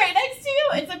wok right next to you.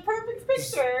 It's a perfect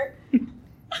picture.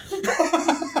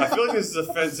 I feel like this is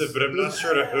offensive, but I'm not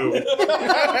sure to who.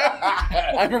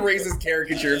 I'm a racist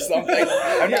caricature of something.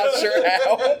 I'm not sure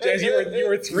how. Jazz, you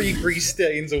were 3 grease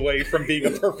stains away from being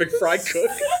a perfect fry cook.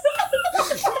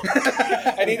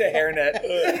 I need a hairnet.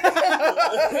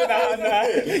 Nah.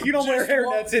 You don't wear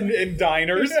hairnets in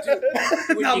diners.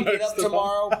 When you get up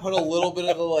tomorrow, put a little bit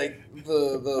of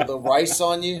the rice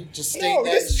on you. Just stain No,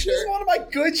 that this shirt. is one of my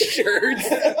good shirts.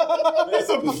 It's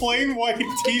a plain white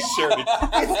T-shirt.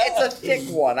 It's a thick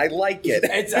one. I like it.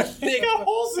 It's a thick. Got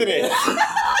holes in it.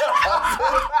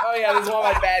 Oh yeah, this is one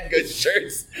of my bad good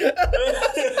shirts. Just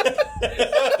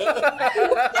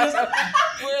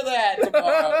wear that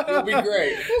tomorrow. It'll be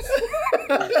great.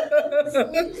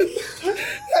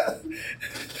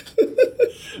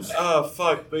 Oh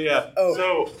fuck! But yeah. Oh.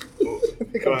 So I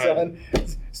think go I'm ahead. done.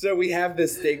 So we have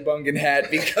this steak bunkin hat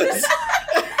because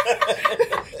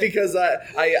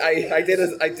I did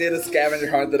a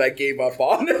scavenger hunt that I gave up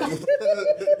on.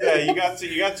 Yeah, you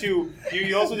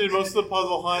also did most of the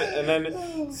puzzle hunt, and then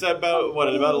it's about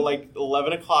like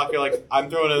 11 o'clock. You're like, I'm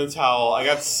throwing in the towel. I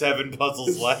got 7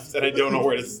 puzzles left, and I don't know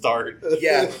where to start.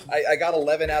 Yeah, I got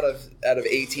 11 out of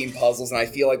 18 puzzles, and I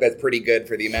feel like that's pretty good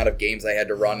for the amount of games I had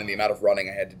to run and the amount of running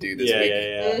I had to do this week.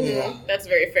 Yeah. Mm-hmm. That's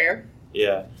very fair.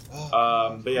 Yeah.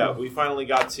 But yeah, we finally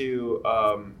got to.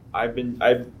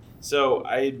 As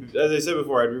I said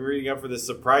before, I'd been reading up for this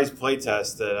surprise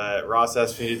playtest that Ross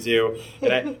asked me to do,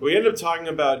 and we ended up talking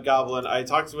about Goblin. I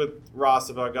talked with Ross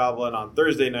about Goblin on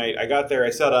Thursday night. I got there, I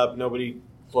set up, nobody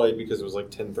played because it was like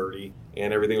 10:30,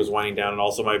 and everything was winding down, and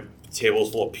also my table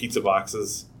was full of pizza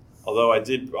boxes. Although I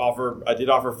did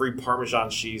offer free Parmesan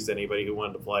cheese to anybody who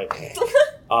wanted to play.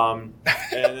 And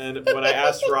then when I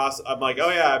asked Ross, I'm like,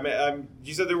 oh yeah,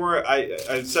 you said there were.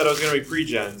 I said I was going to be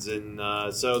pre-gens, and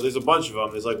so there's a bunch of them.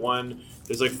 There's like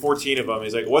 14 of them.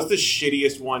 He's like, what's the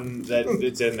shittiest one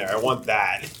that's in there? I want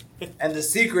that. And the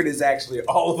secret is actually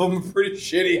all of them are pretty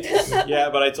shitty.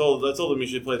 Yeah, but I told him you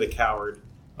should play the coward.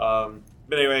 But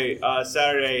anyway,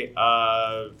 Friday.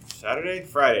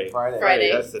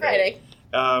 That's the day.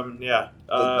 Yeah.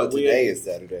 But today is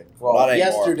Saturday. Well, Not anymore.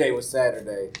 yesterday was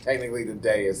Saturday. Technically,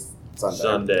 today is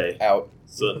Sunday. Out.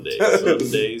 Sunday.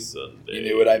 You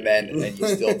knew what I meant, and you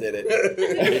still did it.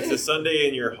 It's a Sunday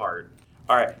in your heart.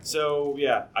 All right, so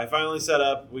yeah, I finally set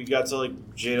up. We got to like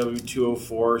JW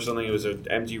 204 or something. It was an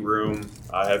empty room.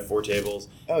 I had 4 tables.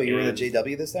 Oh, you were in the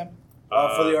JW this time?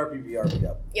 For the RPPR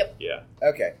meetup. Yep. Yeah.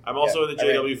 Okay. I'm also in the I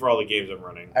JW for all the games I'm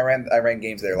running. I ran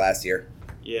games there last year.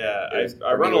 Yeah, It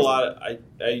I run a was- lot.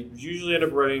 I usually end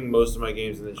up running most of my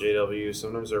games in the JW.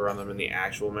 Sometimes I run them in the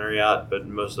actual Marriott, but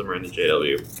most of them are in the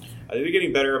JW. I think they're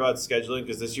getting better about scheduling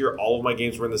because this year all of my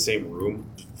games were in the same room.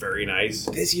 Very nice.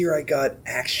 This year I got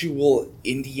actual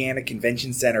Indiana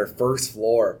Convention Center first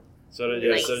floor. So did,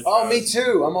 Nice. so did Oh, me Travis.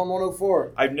 too. I'm on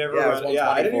 104. I've never Yeah, it was run. Yeah,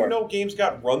 I didn't 124. even know games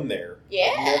got run there.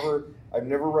 Yeah. I've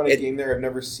never run a It- game there. I've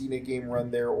never seen a game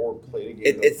run there or played a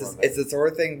game. It's the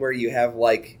sort of thing where you have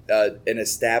like an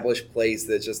established place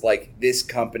that's just like this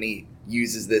company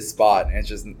uses this spot, and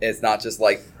it's not just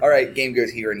like, all right, game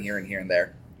goes here and here and here and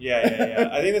there. Yeah.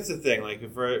 I think that's the thing.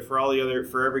 Like for all the other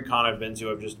for every con I've been to,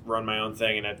 I've just run my own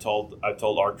thing, and I've told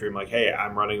ArcDream like, hey,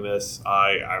 I'm running this.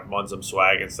 I want some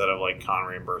swag instead of like con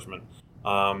reimbursement.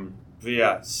 But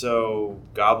yeah, so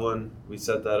Goblin, we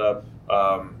set that up.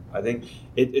 I think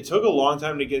it took a long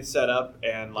time to get set up,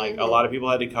 and like a lot of people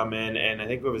had to come in, and I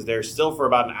think it was there still for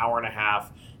about an hour and a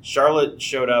half. Charlotte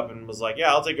showed up and was like, yeah,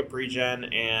 I'll take a pre-gen,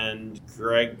 and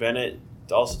Greg Bennett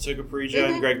also took a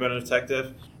pre-gen, Greg Bennett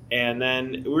Detective. And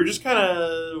then we were just kind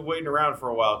of waiting around for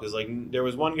a while because like there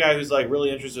was one guy who's like really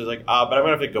interested, was like, but I'm gonna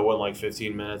have to go in like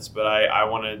 15 minutes, but I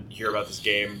want to hear about this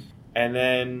game. And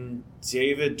then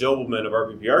David Dobelman of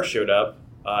RPPR showed up,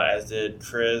 as did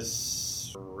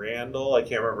Chris Randall. I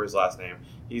can't remember his last name.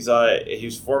 He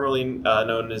was formerly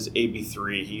known as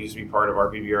AB3. He used to be part of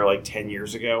RPPR like 10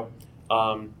 years ago.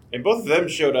 And both of them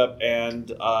showed up,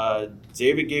 and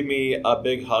David gave me a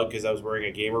big hug because I was wearing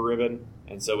a gamer ribbon,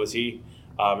 and so was he.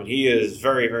 And he is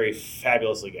very, very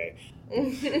fabulously gay.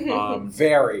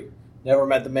 Very. Never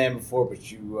met the man before,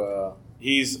 but you.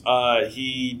 He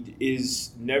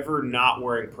is never not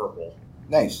wearing purple,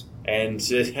 Nice. and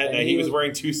he was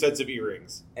wearing 2 sets of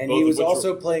earrings. And both he of was which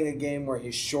also playing a game where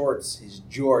his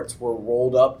jorts were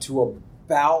rolled up to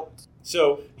about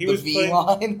so he the was V playing.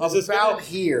 line. This is About gonna-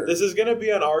 here. This is going to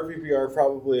be on RPPR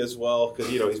probably as well because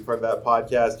he's part of that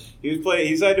podcast. He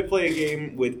decided to play a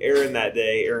game with Aaron that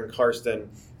day, Aaron Karsten,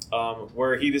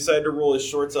 where he decided to roll his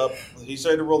shorts up. He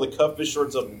decided to roll the cuff of his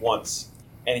shorts up once,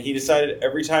 and he decided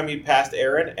every time he passed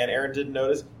Aaron and Aaron didn't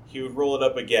notice, he would roll it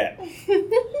up again.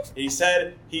 He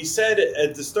said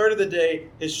at the start of the day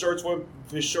his shorts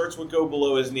would go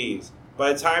below his knees.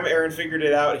 By the time Aaron figured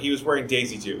it out, he was wearing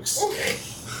Daisy Dukes.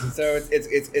 So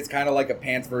it's kind of like a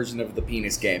pants version of the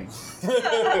penis game.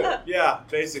 Yeah,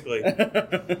 basically.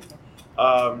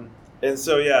 And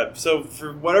so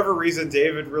for whatever reason,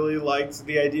 David really liked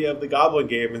the idea of the Goblin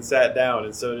game and sat down,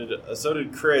 and so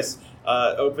did Chris.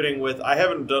 Opening with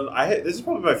this is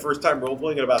probably my first time role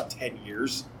playing in about 10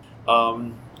 years.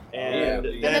 And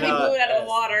And then we blew it out of the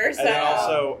water.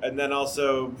 So. And then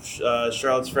also,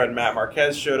 Charlotte's friend Matt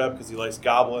Marquez showed up because he likes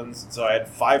goblins. So I had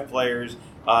 5 players.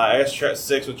 I guess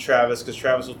 6 with Travis because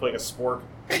Travis was playing a spork.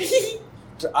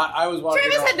 I was walking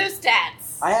Travis around. had no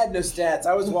stats. I had no stats.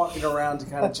 I was walking around to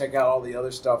kind of check out all the other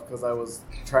stuff because I was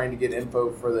trying to get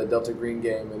info for the Delta Green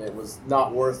game, and it was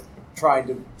not worth trying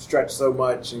to stretch so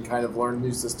much and kind of learn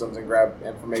new systems and grab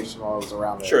information while I was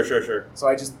around there. Sure. So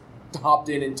I just hopped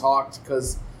in and talked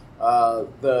because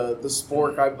the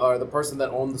spork, the person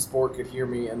that owned the spork could hear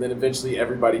me, and then eventually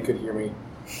everybody could hear me.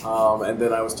 And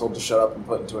then I was told to shut up and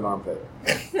put into an armpit.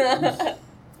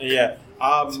 Yeah.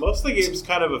 Most of the game's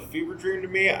kind of a fever dream to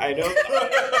me. I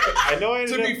know I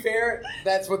ended To up... be fair,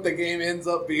 that's what the game ends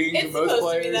up being It's to most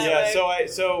supposed to be players. that Yeah,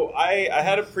 so I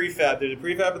had a prefab. There's a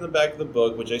prefab in the back of the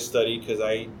book, which I studied because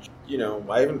I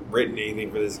haven't written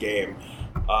anything for this game.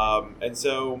 And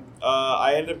so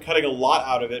I ended up cutting a lot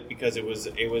out of it because it was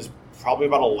probably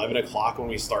about 11 o'clock when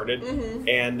we started. Mm-hmm.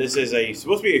 And this is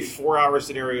supposed to be a 4-hour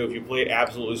scenario if you play it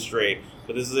absolutely straight.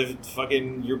 But this is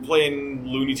you're playing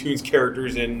Looney Tunes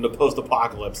characters in the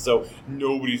post-apocalypse, so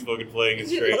nobody's fucking playing it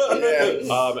straight. And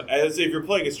so if you're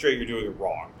playing it straight, you're doing it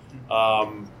wrong.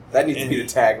 That needs to be the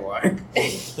tagline.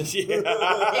 If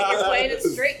you're playing it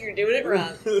straight, you're doing it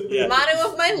wrong. Yeah.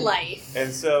 Motto of my life.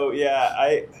 And so,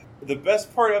 the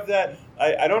best part of that,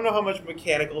 I don't know how much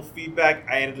mechanical feedback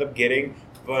I ended up getting,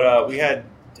 but we had,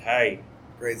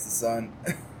 Praise the sun.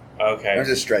 okay. I'm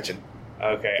just stretching.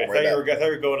 Okay, I Don't worry thought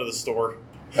you were going to the store.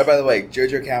 Oh, by the way,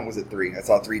 JoJo count was at 3. I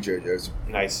saw 3 JoJos.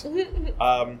 Nice.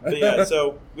 But yeah,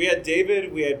 so we had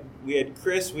David, we had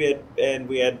Chris, we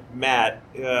had Matt,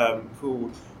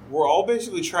 who were all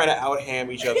basically trying to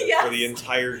out-ham each other Yes. for the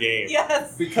entire game.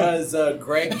 Yes. Because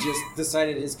Greg just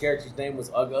decided his character's name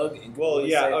was Ugg Ugg. And could Well, only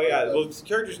yeah, say Ugg Ugg. Well, his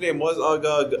character's name was Ugg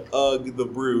the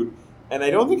Brood, and I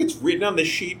don't think it's written on the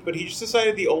sheet, but he just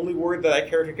decided the only word that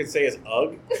character could say is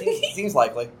Ugg. Seems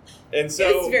likely. And so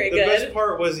It's very the good. best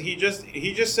part was he just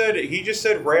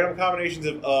said random combinations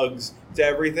of Uggs to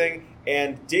everything,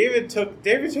 and David took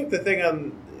the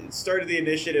thing started the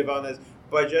initiative on this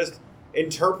by just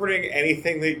interpreting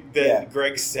anything that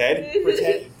Greg said.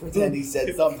 Pretend he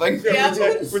said something.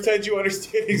 Yeah. Pretend you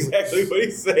understand exactly what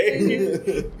he's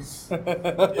saying.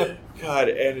 God,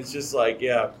 and it's just like,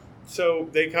 yeah. So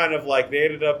they kind of they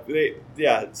ended up, they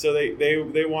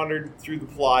wandered through the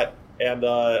plot, And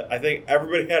I think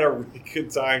everybody had a really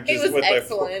good time just was with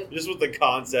excellent. just with the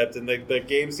concept, and the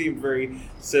game seemed very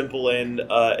simple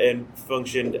and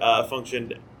functioned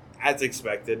as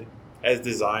expected, as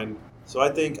designed. So I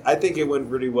think it went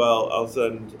really well. I'll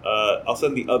send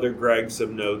the other Greg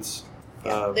some notes.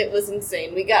 It was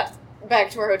insane. We got back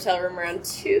to our hotel room around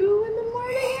 2 in the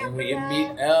morning. And we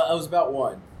it was about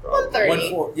 1.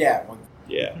 1:30. Yeah.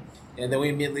 Yeah. And then we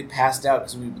immediately passed out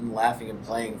because we've been laughing and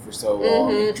playing for so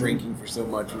long and drinking for so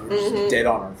much. We were just dead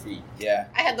on our feet. Yeah.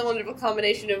 I had the wonderful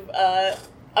combination of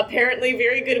apparently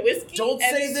very good whiskey. Don't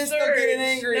and say this, Surge. they're getting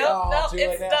angry. Nope, Oh, too late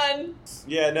it's now. done.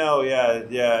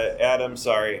 Yeah. Adam,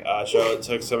 sorry. Charlotte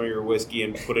took some of your whiskey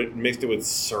and mixed it with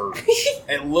Surge.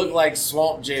 It looked like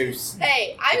swamp juice.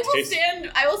 Hey, I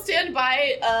will stand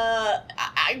by.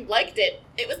 I liked it.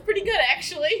 It was pretty good,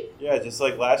 actually. Yeah, just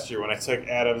like last year when I took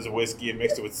Adam's whiskey and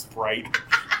mixed it with Sprite.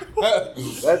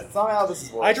 Somehow this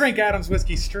is worse. I drank Adam's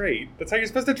whiskey straight. That's how you're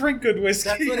supposed to drink good whiskey.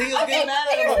 That's what he was Okay, getting mad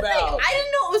at here's him the thing. about. I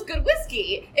didn't know it was good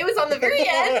whiskey. It was on the very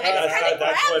end. I just kind of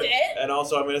grabbed it. And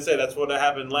also, I'm going to say that's what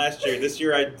happened last year. This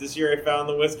year I found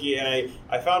the whiskey, and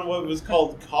I found what was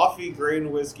called coffee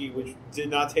grain whiskey, which did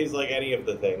not taste like any of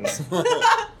the things.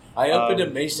 I opened a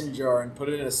mason jar and put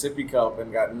it in a sippy cup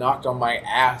and got knocked on my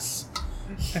ass.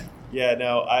 Yeah,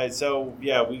 no,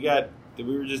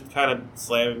 we were just kind of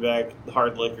slamming back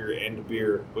hard liquor and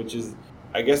beer, which is,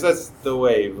 I guess that's the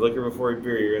way. Liquor before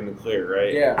beer, you're in the clear,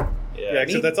 right? Yeah. Yeah,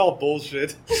 except that's all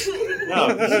bullshit. No,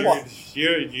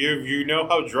 you know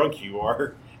how drunk you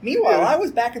are. Meanwhile, I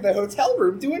was back in the hotel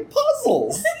room doing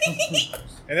puzzles.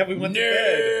 And then we went to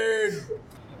bed.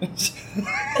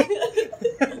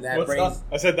 That What's brings,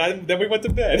 I said that, then we went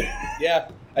to bed. Yeah,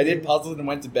 I did puzzles and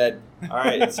went to bed. All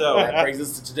right, so that brings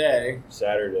us to today.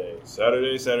 Saturday.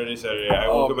 I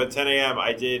woke up at 10 a.m.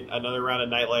 I did another round of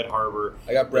Nightlight Harbor.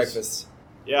 I got breakfast.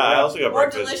 Yeah, I also got More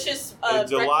breakfast. delicious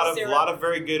It's a breakfast lot of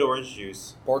very good orange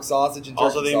juice. Pork sausage and turkey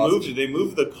Also, sausage. they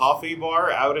moved the coffee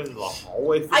bar out into the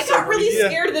hallway. For I some got really reason.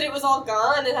 scared that it was all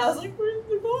gone, and I was like, "Where's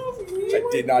the coffee?" I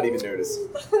did not even notice.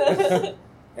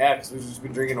 Yeah, because we've just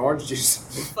been drinking orange juice.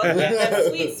 Fuck that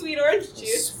sweet, sweet orange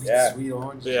juice. Sweet, Yeah. sweet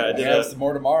orange Yeah, I juice. did I have some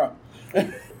more tomorrow.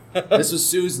 This was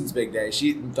Susan's big day.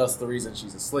 Thus the reason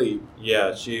she's asleep.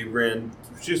 Yeah, she was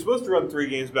supposed to run 3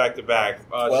 games back to back.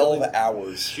 12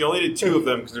 hours. She only did 2 of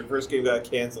them because her first game got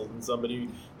canceled, and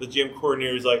the gym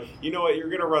coordinator is like, you know what, you're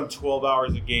gonna run 12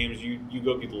 hours of games. You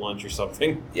go get lunch or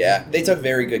something. Yeah, they took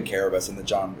very good care of us in the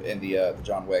John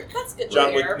Wick. That's good. John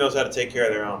to Wick hear. knows how to take care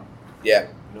of their own. Yeah.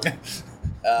 You know?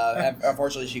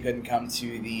 Unfortunately, she couldn't come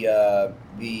to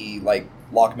the like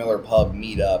Lockmiller pub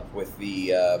meetup with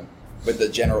one of the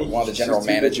general She's too busy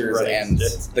managers running and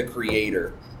shit. the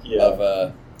creator Yeah.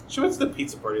 of. She went to the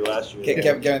pizza party last year.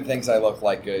 Kevin thinks I look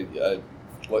like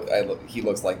he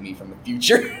looks like me from the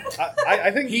future. I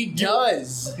think He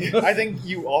does. I think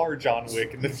you are John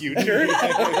Wick in the future.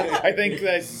 I think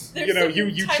that There's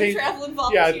you time change. travel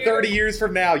involved Yeah, here. 30 years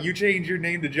from now, you change your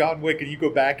name to John Wick and you go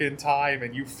back in time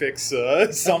and you fix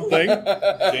something.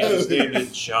 Change his name to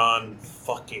John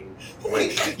fucking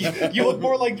Wick. You look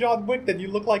more like John Wick than you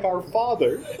look like our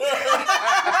father.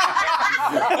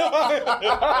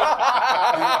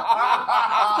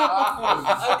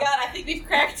 Oh god, I think we've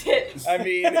cracked it. I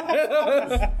mean,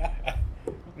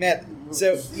 man.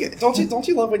 So don't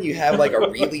you love when you have like a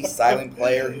really silent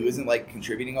player who isn't like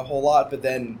contributing a whole lot, but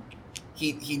then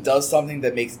he does something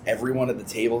that makes everyone at the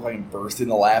table fucking burst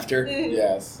into laughter.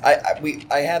 Yes. I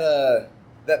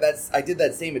did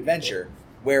that same adventure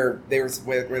where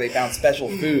they found special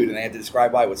food and they had to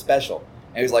describe why it was special.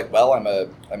 And he was like, "Well, I'm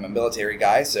a military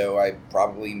guy, so I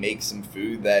probably make some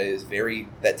food that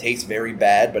tastes very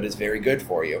bad, but is very good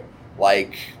for you.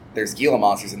 Like there's Gila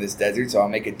monsters in this desert, so I'll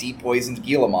make a deep poisoned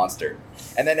Gila monster."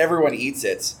 And then everyone eats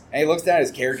it, and he looks down at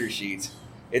his character sheet.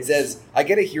 It says, "I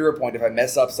get a hero point if I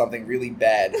mess up something really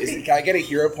bad. Can I get a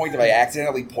hero point if I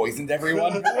accidentally poisoned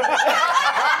everyone?"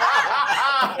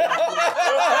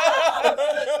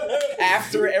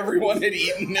 After everyone had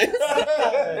eaten it.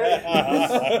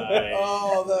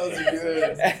 Oh, that was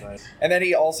good. And then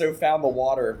he also found the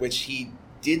water, which he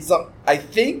did some. I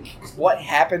think what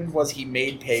happened was he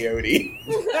made peyote.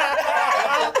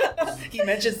 He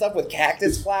mentioned stuff with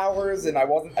cactus flowers, and I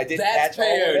didn't That's catch all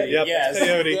of peyote. it. Yep, Yes.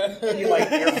 peyote. He like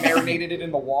marinated it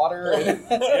in the water. And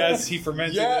Yes, he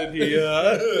fermented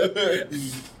it.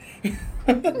 He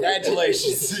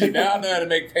Congratulations. You now know how to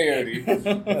make peyote.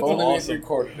 If only we had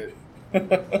recorded it.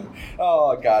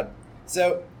 Oh God!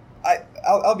 So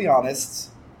I'll be honest.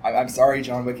 I'm sorry,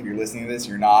 John Wick, if you're listening to this.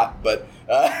 You're not, but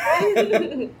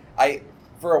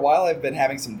for a while I've been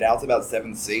having some doubts about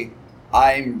 7th Sea.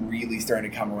 I'm really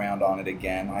starting to come around on it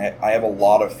again. I have a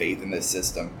lot of faith in this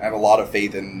system. I have a lot of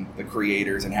faith in the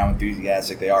creators and how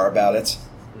enthusiastic they are about it.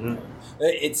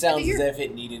 It sounds as if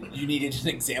you needed an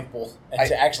example and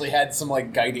to actually had some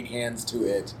like guiding hands to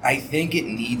it. I think it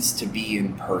needs to be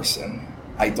in person.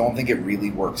 I don't think it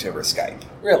really works over Skype.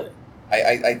 Really?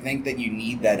 I think that you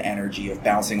need that energy of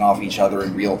bouncing off each other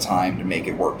in real time to make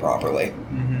it work properly.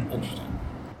 Interesting.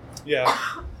 Yeah,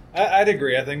 I'd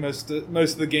agree. I think most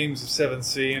of the games of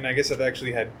 7th, and I guess I've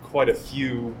actually had quite a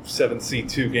few 7th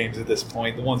C2 games at this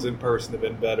point. The ones in person have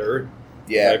been better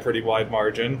by a pretty wide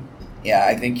margin. Yeah,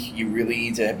 I think you really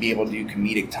need to be able to do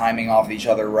comedic timing off each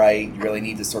other right. You really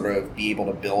need to sort of be able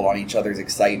to build on each other's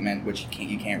excitement, which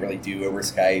you can't really do over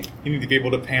Skype. You need to be able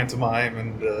to pantomime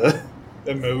and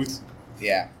emote.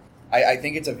 Yeah. I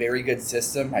think it's a very good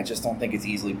system. I just don't think it's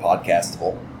easily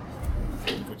podcastable.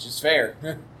 Which is fair.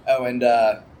 Oh, and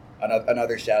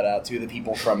another shout out to the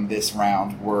people from this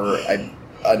round were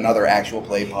another actual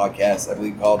play podcast, I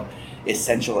believe, called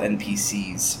Essential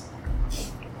NPCs.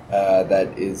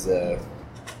 That is,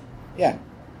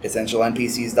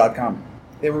 essentialnpcs.com.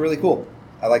 They were really cool.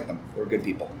 I like them. They were good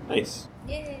people. Nice.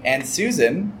 Yay. And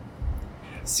Susan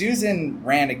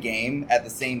ran a game at the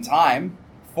same time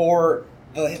for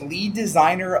the lead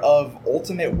designer of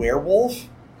Ultimate Werewolf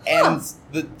and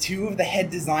the two of the head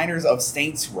designers of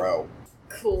Saints Row.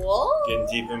 Cool. Getting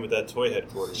deep in with that toy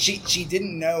headquarters. She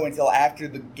didn't know until after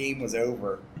the game was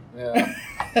over. Yeah.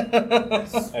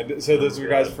 And so those were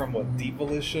guys from what, Deep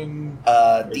Volition?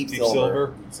 Deep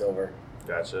Silver. Silver.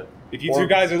 Gotcha. If you two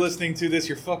guys are listening to this,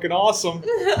 you're fucking awesome.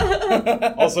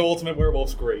 Also, Ultimate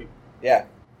Werewolf's great. Yeah.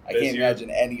 I This can't year.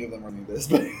 imagine any of them running this,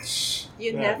 but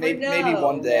You Yeah. never maybe know.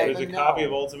 one day. There's a copy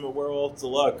of Ultimate Werewolf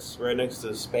Deluxe right next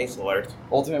to Space Alert.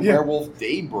 Ultimate Yeah. Werewolf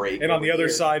Daybreak. And on the over other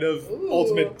here. side of Ooh.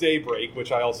 Ultimate Daybreak,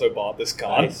 which I also bought this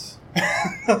con. Nice.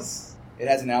 It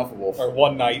has an Alpha Wolf. Or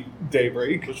One Night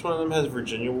Daybreak. Which one of them has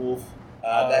Virginia Wolf?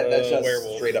 That's just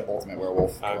Werewolf. straight up Ultimate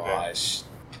Werewolf. Okay. Gosh.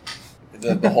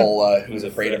 The whole who's The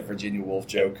afraid fit. of Virginia Wolf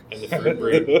joke. And the fruit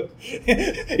breed.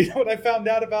 You know what I found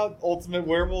out about Ultimate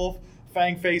Werewolf?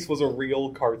 Fangface was a real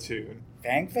cartoon.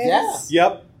 Fangface? Yeah.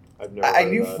 Yep. I've never I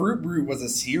heard knew of that. Fruit Brute was a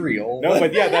cereal. No,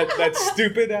 but yeah, that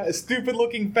stupid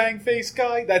looking Fangface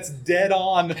guy, that's dead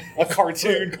on a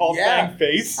cartoon called Yeah.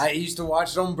 Fangface. I used to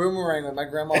watch it on Boomerang at my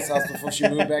grandma's house before she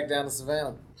moved back down to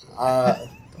Savannah.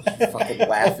 Fucking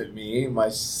laugh at me, my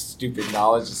stupid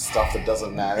knowledge of stuff that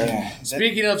doesn't matter. Yeah.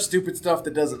 Speaking of stupid stuff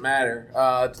that doesn't matter,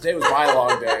 today was my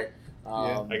long day.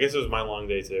 I guess it was my long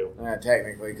day too.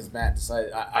 Technically, because Matt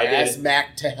decided I I did asked it.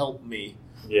 Mac to help me,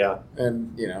 Yeah.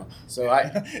 and so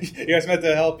I You guys meant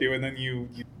to help you, and then you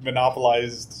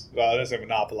monopolized. Well, I don't say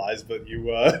monopolized, but you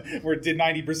did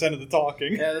 90% of the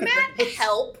talking. Matt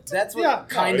helped. That's what Yeah,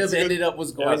 kind no, of it's ended up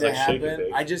was Yeah, going it's to like shake and happen.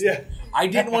 bake. I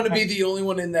didn't want to be the only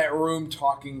one in that room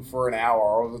talking for an hour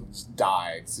or just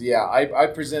died. So yeah, I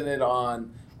presented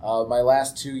on my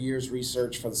last 2 years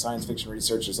research for the Science Fiction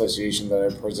Research Association that I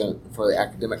present for the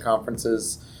academic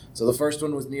conferences. So the first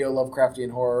one was Neo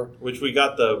Lovecraftian horror. Which we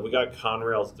got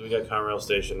Conrail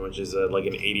Station, which is like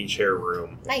an 80 chair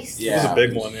room. Nice. Yeah, was a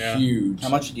big one, yeah. Huge. How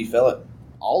much did you fill it?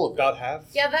 All of it. About half.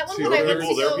 Yeah, that one See, when I went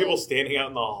to There were go. people standing out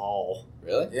in the hall.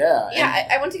 Really? Yeah. Yeah,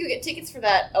 I went to go get tickets for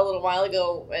that a little while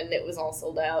ago, and it was all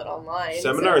sold out online.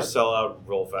 Seminars so- sell out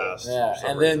real fast. Yeah, for some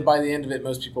and then reason. by the end of it,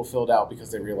 most people filled out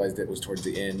because they realized it was towards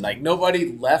the end. Like,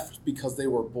 nobody left because they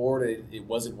were bored. It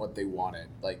wasn't what they wanted.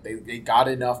 Like, they got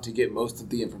enough to get most of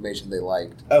the information they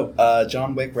liked. Oh,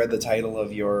 John Wick read the title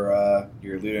of your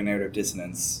ludonarrative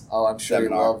dissonance. Oh, I'm sure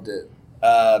Seminar. he loved it.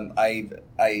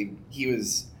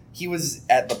 He was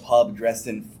at the pub dressed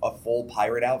in a full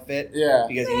pirate outfit Yeah.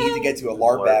 because he needed to get to a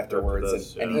LARP LARP afterwards, after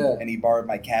this, and yeah. he borrowed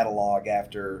my catalog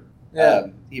after. Yeah.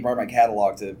 He borrowed my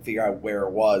catalog to figure out where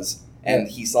it was, and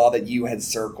he saw that you had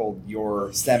circled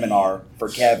your seminar for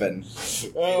Kevin.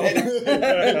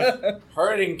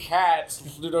 Herding cats,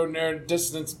 ludonarrative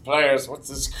dissonance players. What's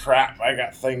this crap? I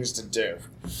got things to do.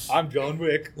 I'm John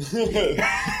Wick. I'm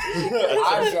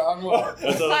John Wick.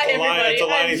 That's a Hi, line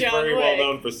everybody. he's I'm very John well Wick.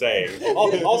 known for saying.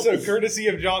 Also, courtesy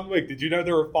of John Wick, did you know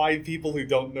there were 5 people who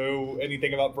don't know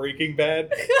anything about Breaking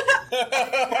Bad?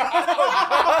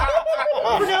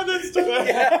 I forgot this story.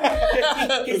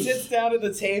 He sits down at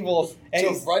the table and To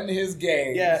he's, run his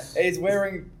game. he's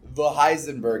wearing the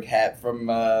Heisenberg hat from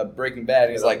Breaking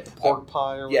Bad. He's like the pork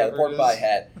pie or yeah, whatever the pork it pie is.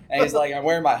 hat, and he's like, I'm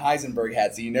wearing my Heisenberg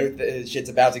hat, so you know that shit's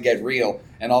about to get real.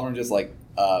 And all of them just like,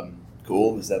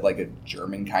 cool. Is that like a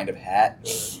German kind of hat?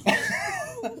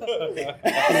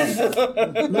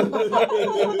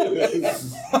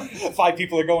 5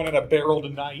 people are going in a barrel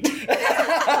tonight.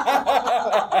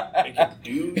 It can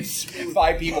do smooth.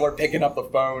 5 people are picking up the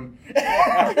phone.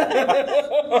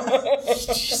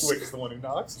 Wick's the one who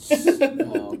knocks.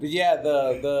 But yeah,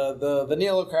 the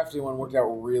Neil Crafty one worked out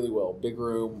really well. Big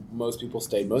room, most people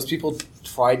stayed. Most people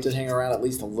tried to hang around at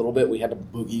least a little bit. We had to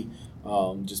boogie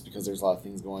just because there's a lot of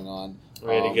things going on.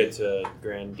 We had to get to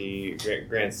Grand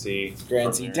C.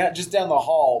 Just down the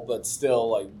hall, but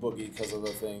still like boogie because of the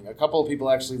thing. A couple of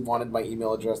people actually wanted my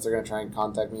email address. They're going to try and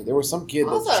contact me. There was some kid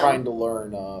that's trying to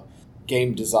learn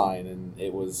game design, and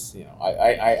it was,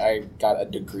 I got a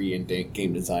degree in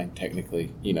game design,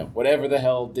 technically. Whatever the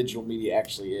hell digital media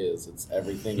actually is, it's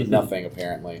everything and nothing,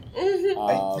 apparently.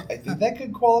 I think that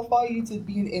could qualify you to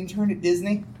be an intern at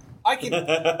Disney. I can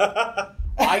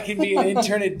be an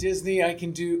intern at Disney. I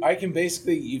can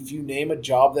basically, if you name a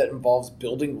job that involves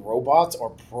building robots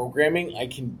or programming, I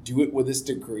can do it with this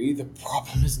degree. The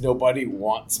problem is nobody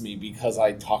wants me because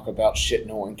I talk about shit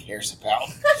no one cares about.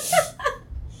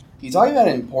 You talk about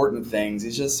important things.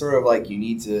 It's just sort of like you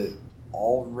need to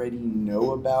already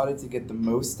know about it to get the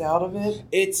most out of it.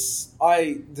 As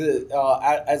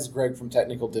Greg from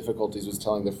Technical Difficulties was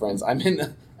telling the friends, I'm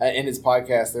in his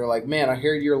podcast. They're like, man, I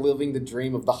hear you're living the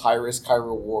dream of the high risk, high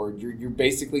reward. You're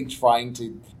basically trying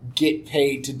to get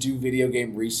paid to do video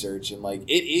game research, and like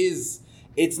it's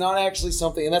not actually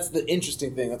something. And that's the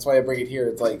interesting thing. That's why I bring it here.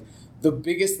 It's like the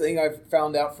biggest thing I've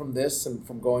found out from this and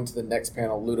from going to the next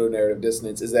panel, Ludonarrative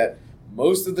Dissonance, is that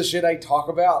most of the shit I talk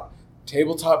about,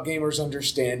 tabletop gamers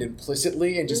understand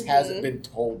implicitly and just hasn't been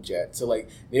told yet. So like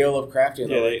Neil Lovecraftian,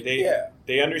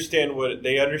 they understand what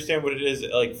it is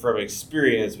like from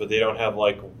experience, but they don't have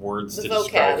like words to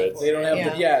describe it. They don't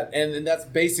have and that's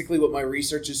basically what my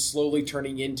research is slowly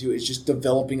turning into. Is just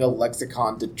developing a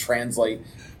lexicon to translate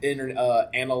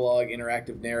analog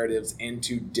interactive narratives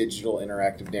into digital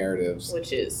interactive narratives,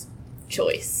 which is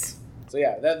choice. So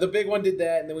yeah, the big one did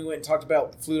that, and then we went and talked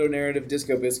about Fluto narrative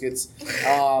Disco Biscuits.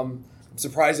 I'm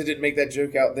surprised I didn't make that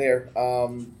joke out there.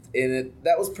 And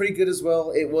that was pretty good as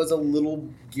well. It was a little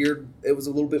geared. It was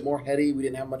a little bit more heady. We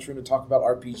didn't have much room to talk about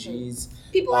RPGs.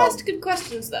 People asked good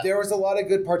questions, though. There was a lot of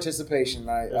good participation.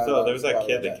 There was that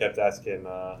kid that kept asking.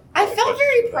 I felt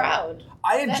very proud.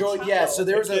 I enjoyed. Yeah, so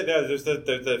there's a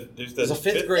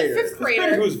fifth grader. Fifth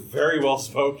grader who was very well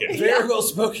spoken. Very well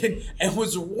spoken, and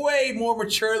was way more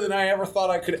mature than I ever thought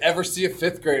I could ever see a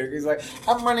fifth grader. He's like,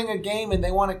 I'm running a game and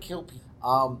they want to kill people.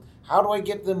 How do I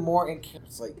get them more in?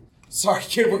 It's like, sorry,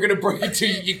 kid, we're going to break it to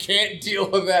you. You can't deal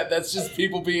with that. That's just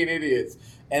people being idiots.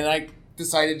 And I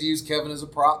decided to use Kevin as a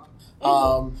prop.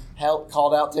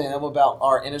 Called out to him about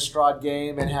our Innistrad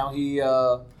game and how we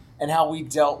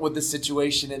dealt with the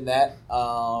situation in that.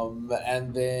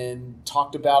 And then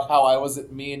talked about how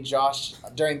me and Josh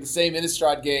during the same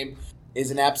Innistrad game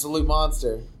is an absolute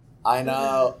monster. I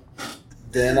know.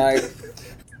 Then I...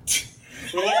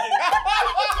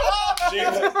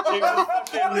 James is fucking backing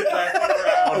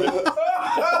around.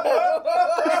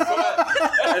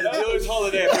 At the dealer's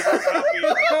holiday,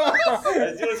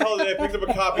 I picked up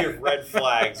a copy of Red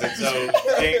Flags, and so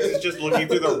James is just looking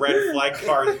through the red flag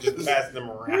cards and just passing them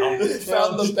around.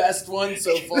 Found the best one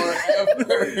so far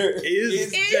ever.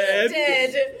 Is dead.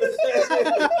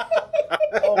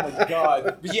 Oh my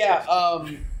god. But yeah,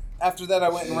 after that, I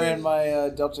went and ran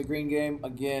my Delta Green game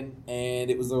again,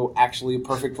 and it was actually a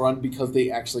perfect run because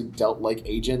they actually dealt like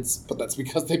agents, but that's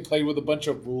because they played with a bunch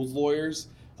of rules lawyers.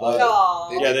 They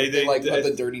put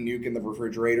the dirty nuke in the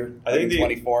refrigerator. I think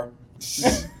 24.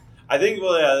 I think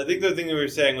the thing that we were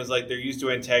saying was like they're used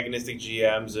to antagonistic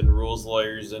GMs and rules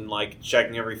lawyers and like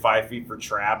checking every 5 feet for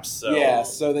traps. So. Yeah,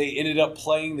 so they ended up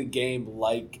playing the game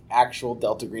like actual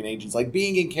Delta Green agents, like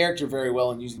being in character very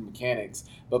well and using mechanics,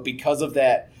 but because of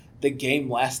that, the game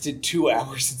lasted 2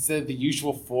 hours instead of the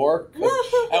usual 4.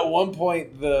 At one point,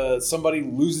 somebody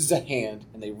loses a hand,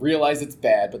 and they realize it's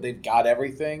bad, but they've got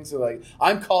everything. So, like,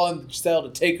 I'm calling Cell to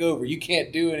take over. You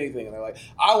can't do anything. And they're like,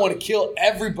 I want to kill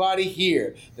everybody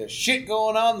here. There's shit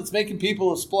going on that's making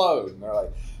people explode. And they're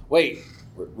like, wait,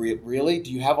 really?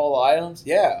 Do you have all the items?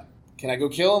 Yeah. Can I go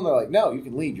kill them? They're like, no, you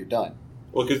can leave. You're done.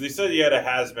 Well, because they said you had a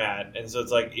hazmat, and so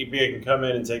it's like EPA can come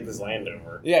in and take this land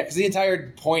over. Yeah, because the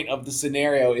entire point of the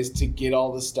scenario is to get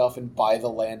all the stuff and buy the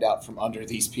land out from under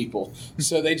these people.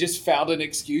 So they just found an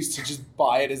excuse to just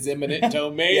buy it as eminent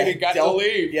domain and got to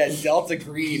leave. Yeah, Delta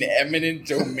Green, eminent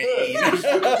domain.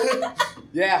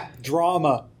 Yeah.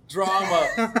 Drama.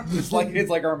 It's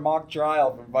like our mock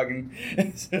trial from fucking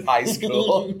high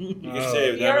school. You can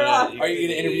save them. Are you going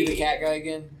to interview the cat guy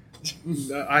again?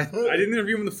 I didn't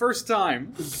interview him the first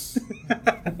time.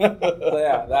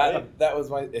 Yeah, that was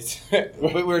my...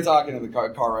 We were talking in the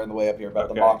car on the way up here about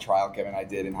the mock trial Kevin and I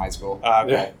did in high school.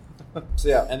 Okay. So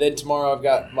yeah, and then tomorrow I've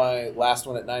got my last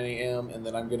one at 9 a.m. and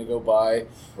then I'm gonna go buy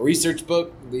a research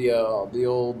book, the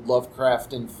old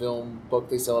Lovecraft and film book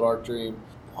they sell at Art Dream.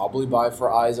 Probably buy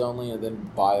for eyes only, and then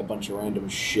buy a bunch of random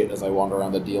shit as I wander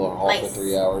around the dealer hall for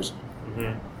 3 hours. Mm-hmm.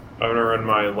 I'm gonna run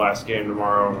my last game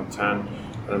tomorrow at 10, and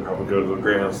then probably go to the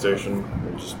Greyhound station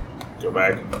and just go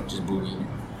back. Just boogie.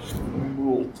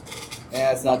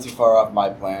 Yeah, it's not too far off my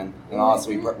plan. And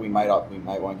honestly, we might want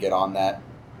to get on that.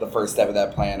 The first step of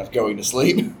that plan of going to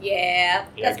sleep. Yeah,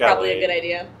 Yeah, that's it got probably late. a good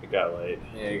idea. It got late.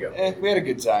 There you go. We had a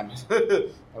good time.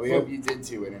 And we hope you did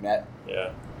too, Internet.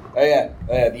 Yeah. Oh yeah,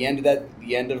 the end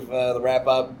of the wrap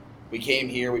up. We came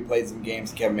here, we played some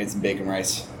games. Kevin made some bacon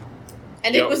rice.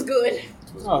 And Yep. it was good.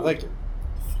 Oh, thank you.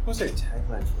 What's their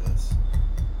tagline for this?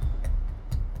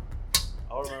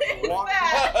 I'll remember. Walk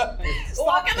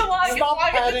in the walk. Stop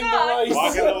walk in patting the the talk. rice.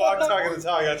 Walk in the walk, talking the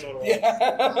talk. That's what it was.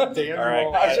 Yeah. Damn. All right.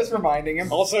 I was just reminding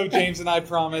him. Also, James and I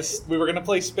promised we were going to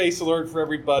play Space Alert for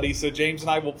everybody, so James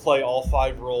and I will play all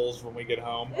 5 roles when we get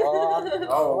home.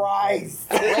 Oh,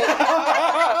 Christ.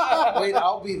 wait,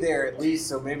 I'll be there at least,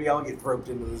 so maybe I'll get roped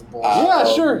into this bullshit. Yeah,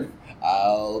 sure.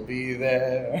 I'll be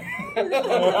there.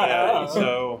 Yeah,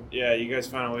 so, yeah, you guys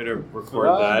find a way to record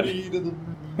that.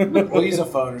 We'll use a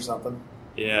phone or something.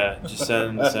 Yeah, just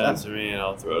send it to me and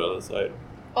I'll throw it on the site.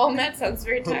 Oh, Matt sounds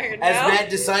very tired As now. Matt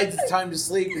decides it's time to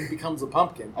sleep and becomes a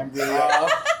pumpkin. I'm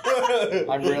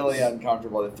really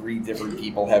uncomfortable that 3 different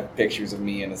people have pictures of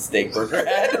me in a steak burger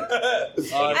hat.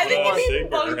 I think you mean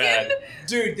pumpkin.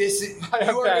 Dude, this is I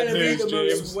have you are bad going to be news, the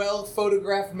James. most well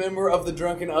photographed member of the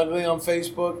Drunken Ugly on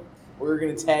Facebook. We're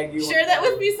going to tag you. Share that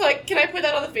with me, so can I put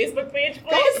that on the Facebook page,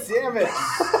 God please? damn it.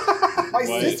 My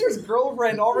What? sister's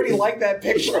girlfriend already liked that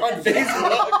picture on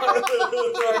Facebook.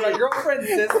 Sorry, my girlfriend's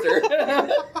sister.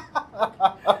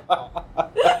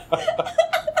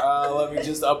 Let me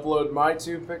just upload my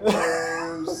 2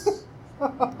 pictures.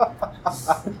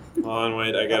 Hold on,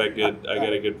 wait, I got a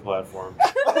good platform.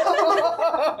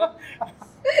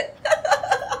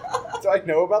 Do I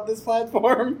know about this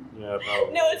platform? Yeah,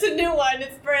 probably. No, it's a new one.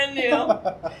 It's brand new.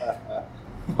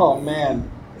 Oh man.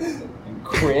 And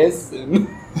Chris and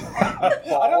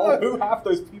I don't know who half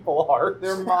those people are.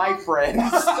 they're my friends.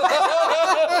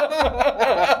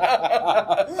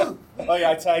 Oh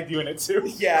yeah, I tagged you in it too.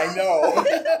 Yeah, I know. I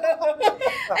love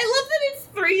that it's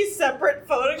 3 separate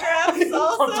photographs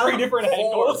also. From 3 different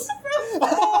angles.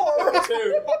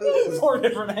 4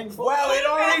 different angles. Wow, it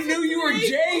already knew you were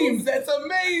James. That's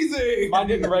amazing. Mine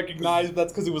didn't recognize, but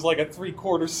that's because it was like a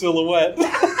 3/4 silhouette.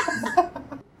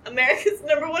 America's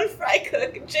 #1 fry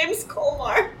cook, James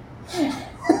Colmar.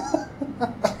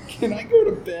 Can I go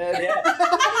to bed?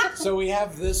 Yeah. So we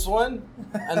have this one,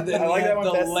 and then I like we that have one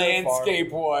the best so far.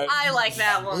 landscape one. I like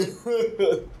that one.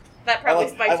 That probably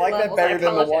spikes I like your that levels. better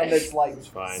than the one apologize. that's like It's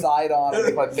fine. side on and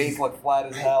make my face look flat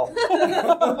as hell.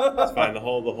 It's fine. The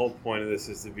whole point of this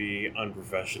is to be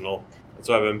unprofessional. That's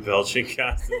why I've been belching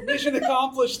constantly. Mission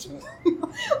accomplished.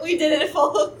 We did it,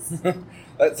 folks.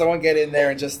 Let someone get in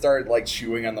there and just start like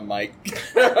chewing on the mic.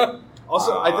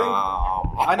 Also,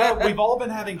 I know we've all been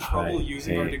having trouble Hey,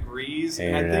 using our hey, degrees, hey,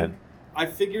 and I Internet. think I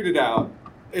figured it out.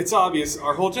 It's obvious.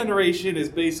 Our whole generation is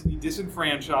basically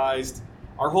disenfranchised.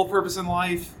 Our whole purpose in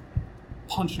life,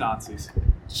 punch Nazis.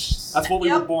 That's what we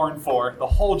were Yep. born for. The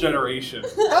whole generation.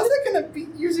 How's that gonna be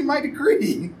using my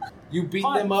degree? You beat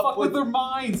Fine, them up fuck with with their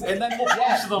minds, and then we'll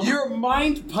punch them. You're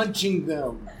mind punching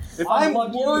them. If I'm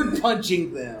lucky- word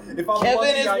punching them. If I'm Kevin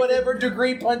lucky, is I whatever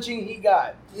degree punching he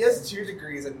got. He has 2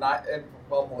 degrees in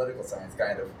political science,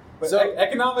 kind of. But So-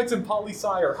 economics and poli-sci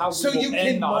are how So we will you end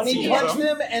can money Nazism. punch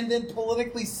them and then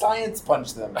politically science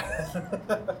punch them,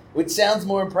 which sounds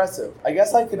more impressive. I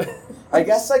guess I could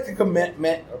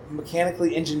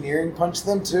mechanically engineering punch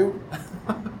them too.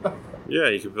 Yeah,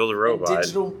 you could build a And robot.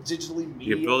 digitally media.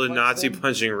 You could build a punch Nazi them.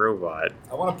 punching robot.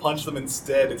 I want to punch them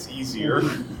instead. It's easier.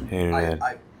 Hey,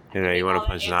 Internet. Internet, you want to All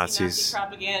punch anti-Nazi Nazis?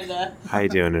 propaganda. How you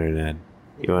doing, Internet?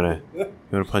 You wanna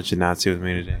punch a Nazi with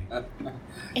me today?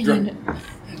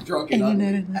 Drunken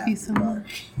I love you so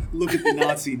much. Look at the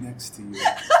Nazi next to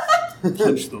you.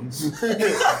 Punch them.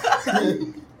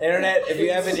 Internet, if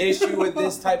you have an issue with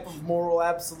this type of moral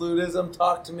absolutism,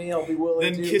 talk to me. I'll be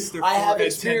willing Then to. kiss their I have forehead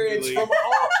experience tenderly. from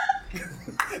all.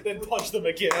 Then punch them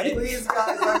again. Please,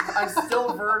 guys, I'm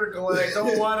still vertical and I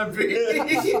don't want to be.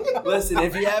 Listen,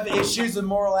 if you have issues with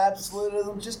moral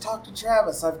absolutism, just talk to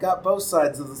Travis. I've got both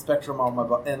sides of the spectrum on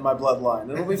in my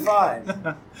bloodline. It'll be fine.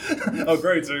 Oh,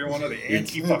 great. So you're one of the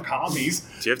Antifa commies.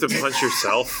 Do you have to punch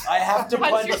yourself? I have to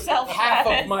Punch punch yourself, half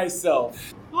Travis. of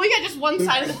myself. Well, we got just one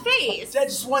side of the face.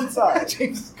 That's just one side.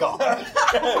 James is gone.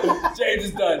 James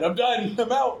is done. I'm done.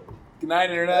 I'm out. Good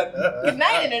night, Internet. Good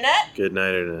night, Internet. Good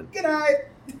night, Internet. Good night.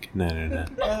 Good night, Internet.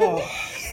 Oh.